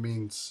alive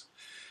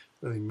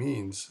really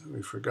means.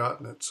 We've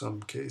forgotten it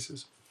some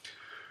cases.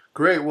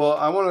 Great. Well,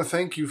 I want to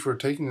thank you for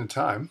taking the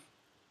time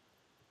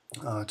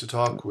to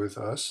talk with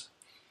us.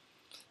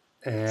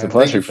 And it's a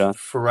pleasure, thank you John.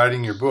 for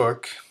writing your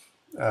book.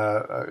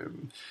 That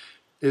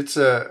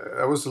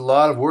was a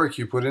lot of work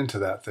you put into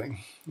that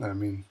thing. I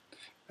mean,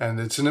 and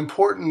it's an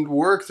important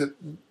work that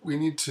we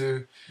need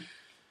to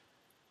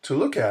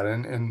look at,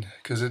 and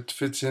because it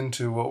fits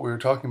into what we were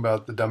talking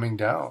about, the dumbing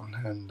down.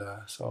 And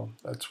so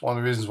that's one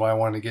of the reasons why I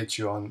wanted to get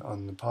you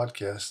on the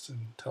podcast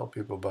and tell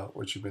people about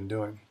what you've been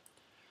doing.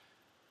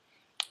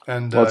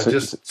 And it's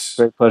a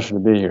great pleasure to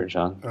be here,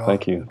 John.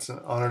 Thank you. It's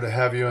an honor to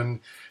have you. And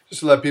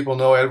just to let people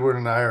know, Edward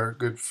and I are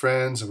good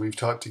friends, and we've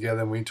talked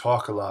together, and we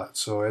talk a lot.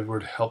 So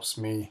Edward helps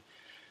me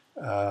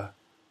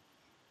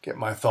get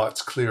my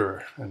thoughts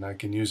clearer, and I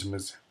can use them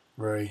as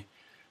very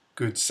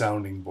good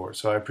sounding board.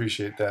 So I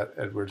appreciate that,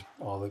 Edward,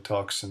 all the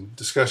talks and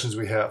discussions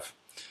we have.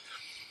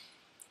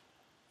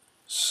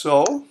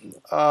 So,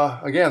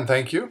 again,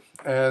 thank you.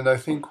 And I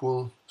think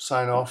we'll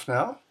sign off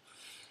now.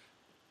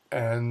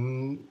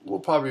 And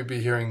we'll probably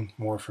be hearing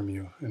more from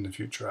you in the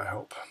future, I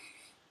hope.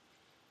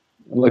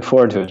 I look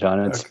forward to it, John.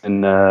 It's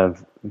been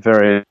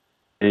very,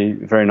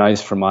 very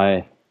nice for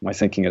my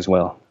thinking as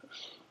well.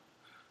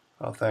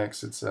 Well,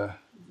 thanks. It's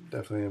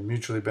definitely a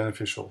mutually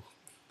beneficial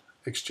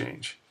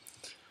exchange.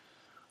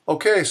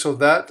 Okay, so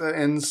that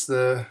ends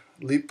the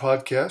Leap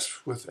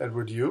podcast with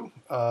Edward Yu.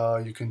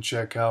 You can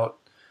check out.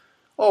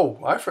 Oh,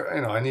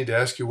 I need to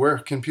ask you, where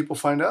can people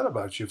find out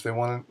about you if they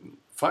want to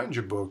find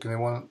your book and they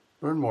want to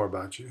learn more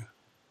about you?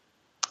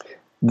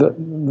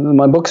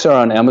 My books are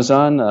on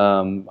Amazon.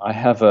 I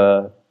have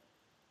a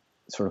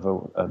sort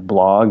of a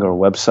blog or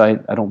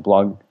website. I don't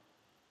blog.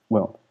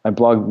 Well, I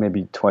blog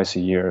maybe twice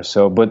a year.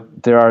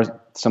 But there are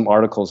some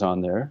articles on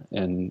there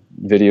and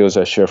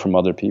videos I share from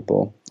other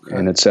people. Okay.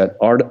 And it's at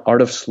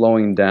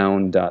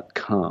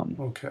artofslowingdown.com.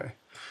 Okay.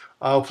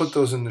 I'll put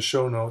those in the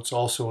show notes.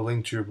 Also a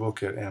link to your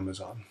book at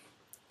Amazon,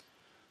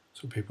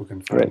 so people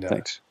can find out. Great,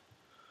 thanks.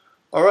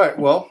 All right.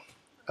 Well,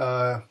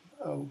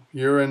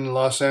 you're in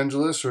Los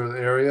Angeles or the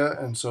area,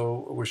 and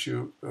so I wish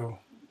you a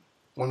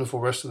wonderful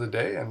rest of the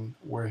day. And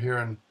we're here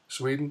in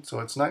Sweden, so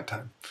it's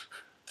nighttime.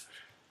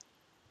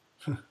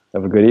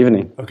 Have a good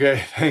evening.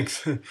 Okay,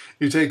 thanks.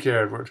 You take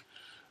care, Edward.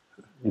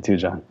 You too,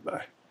 John.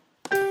 Bye.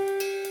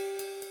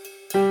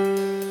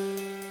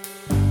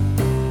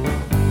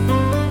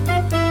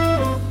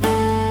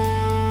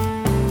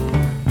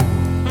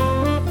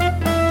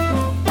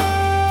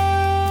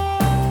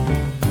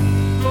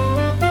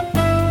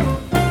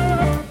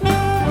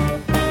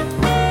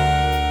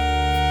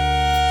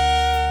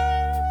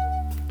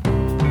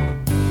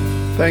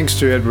 Thanks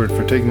to Edward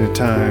for taking the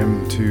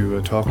time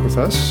to talk with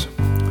us.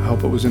 I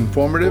hope it was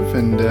informative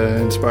and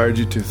inspired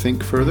you to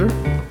think further.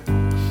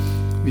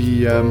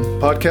 The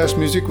podcast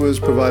music was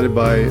provided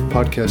by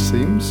Podcast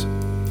Themes,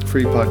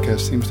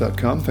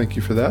 freepodcastthemes.com. Thank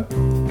you for that.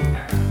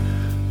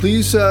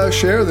 Please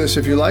share this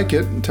if you like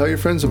it and tell your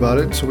friends about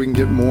it so we can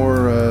get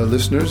more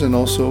listeners and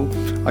also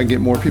I get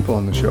more people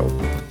on the show.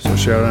 So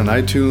share it on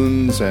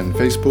iTunes and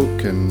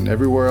Facebook and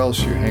everywhere else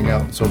you hang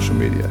out in social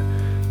media.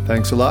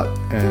 Thanks a lot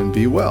and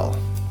be well.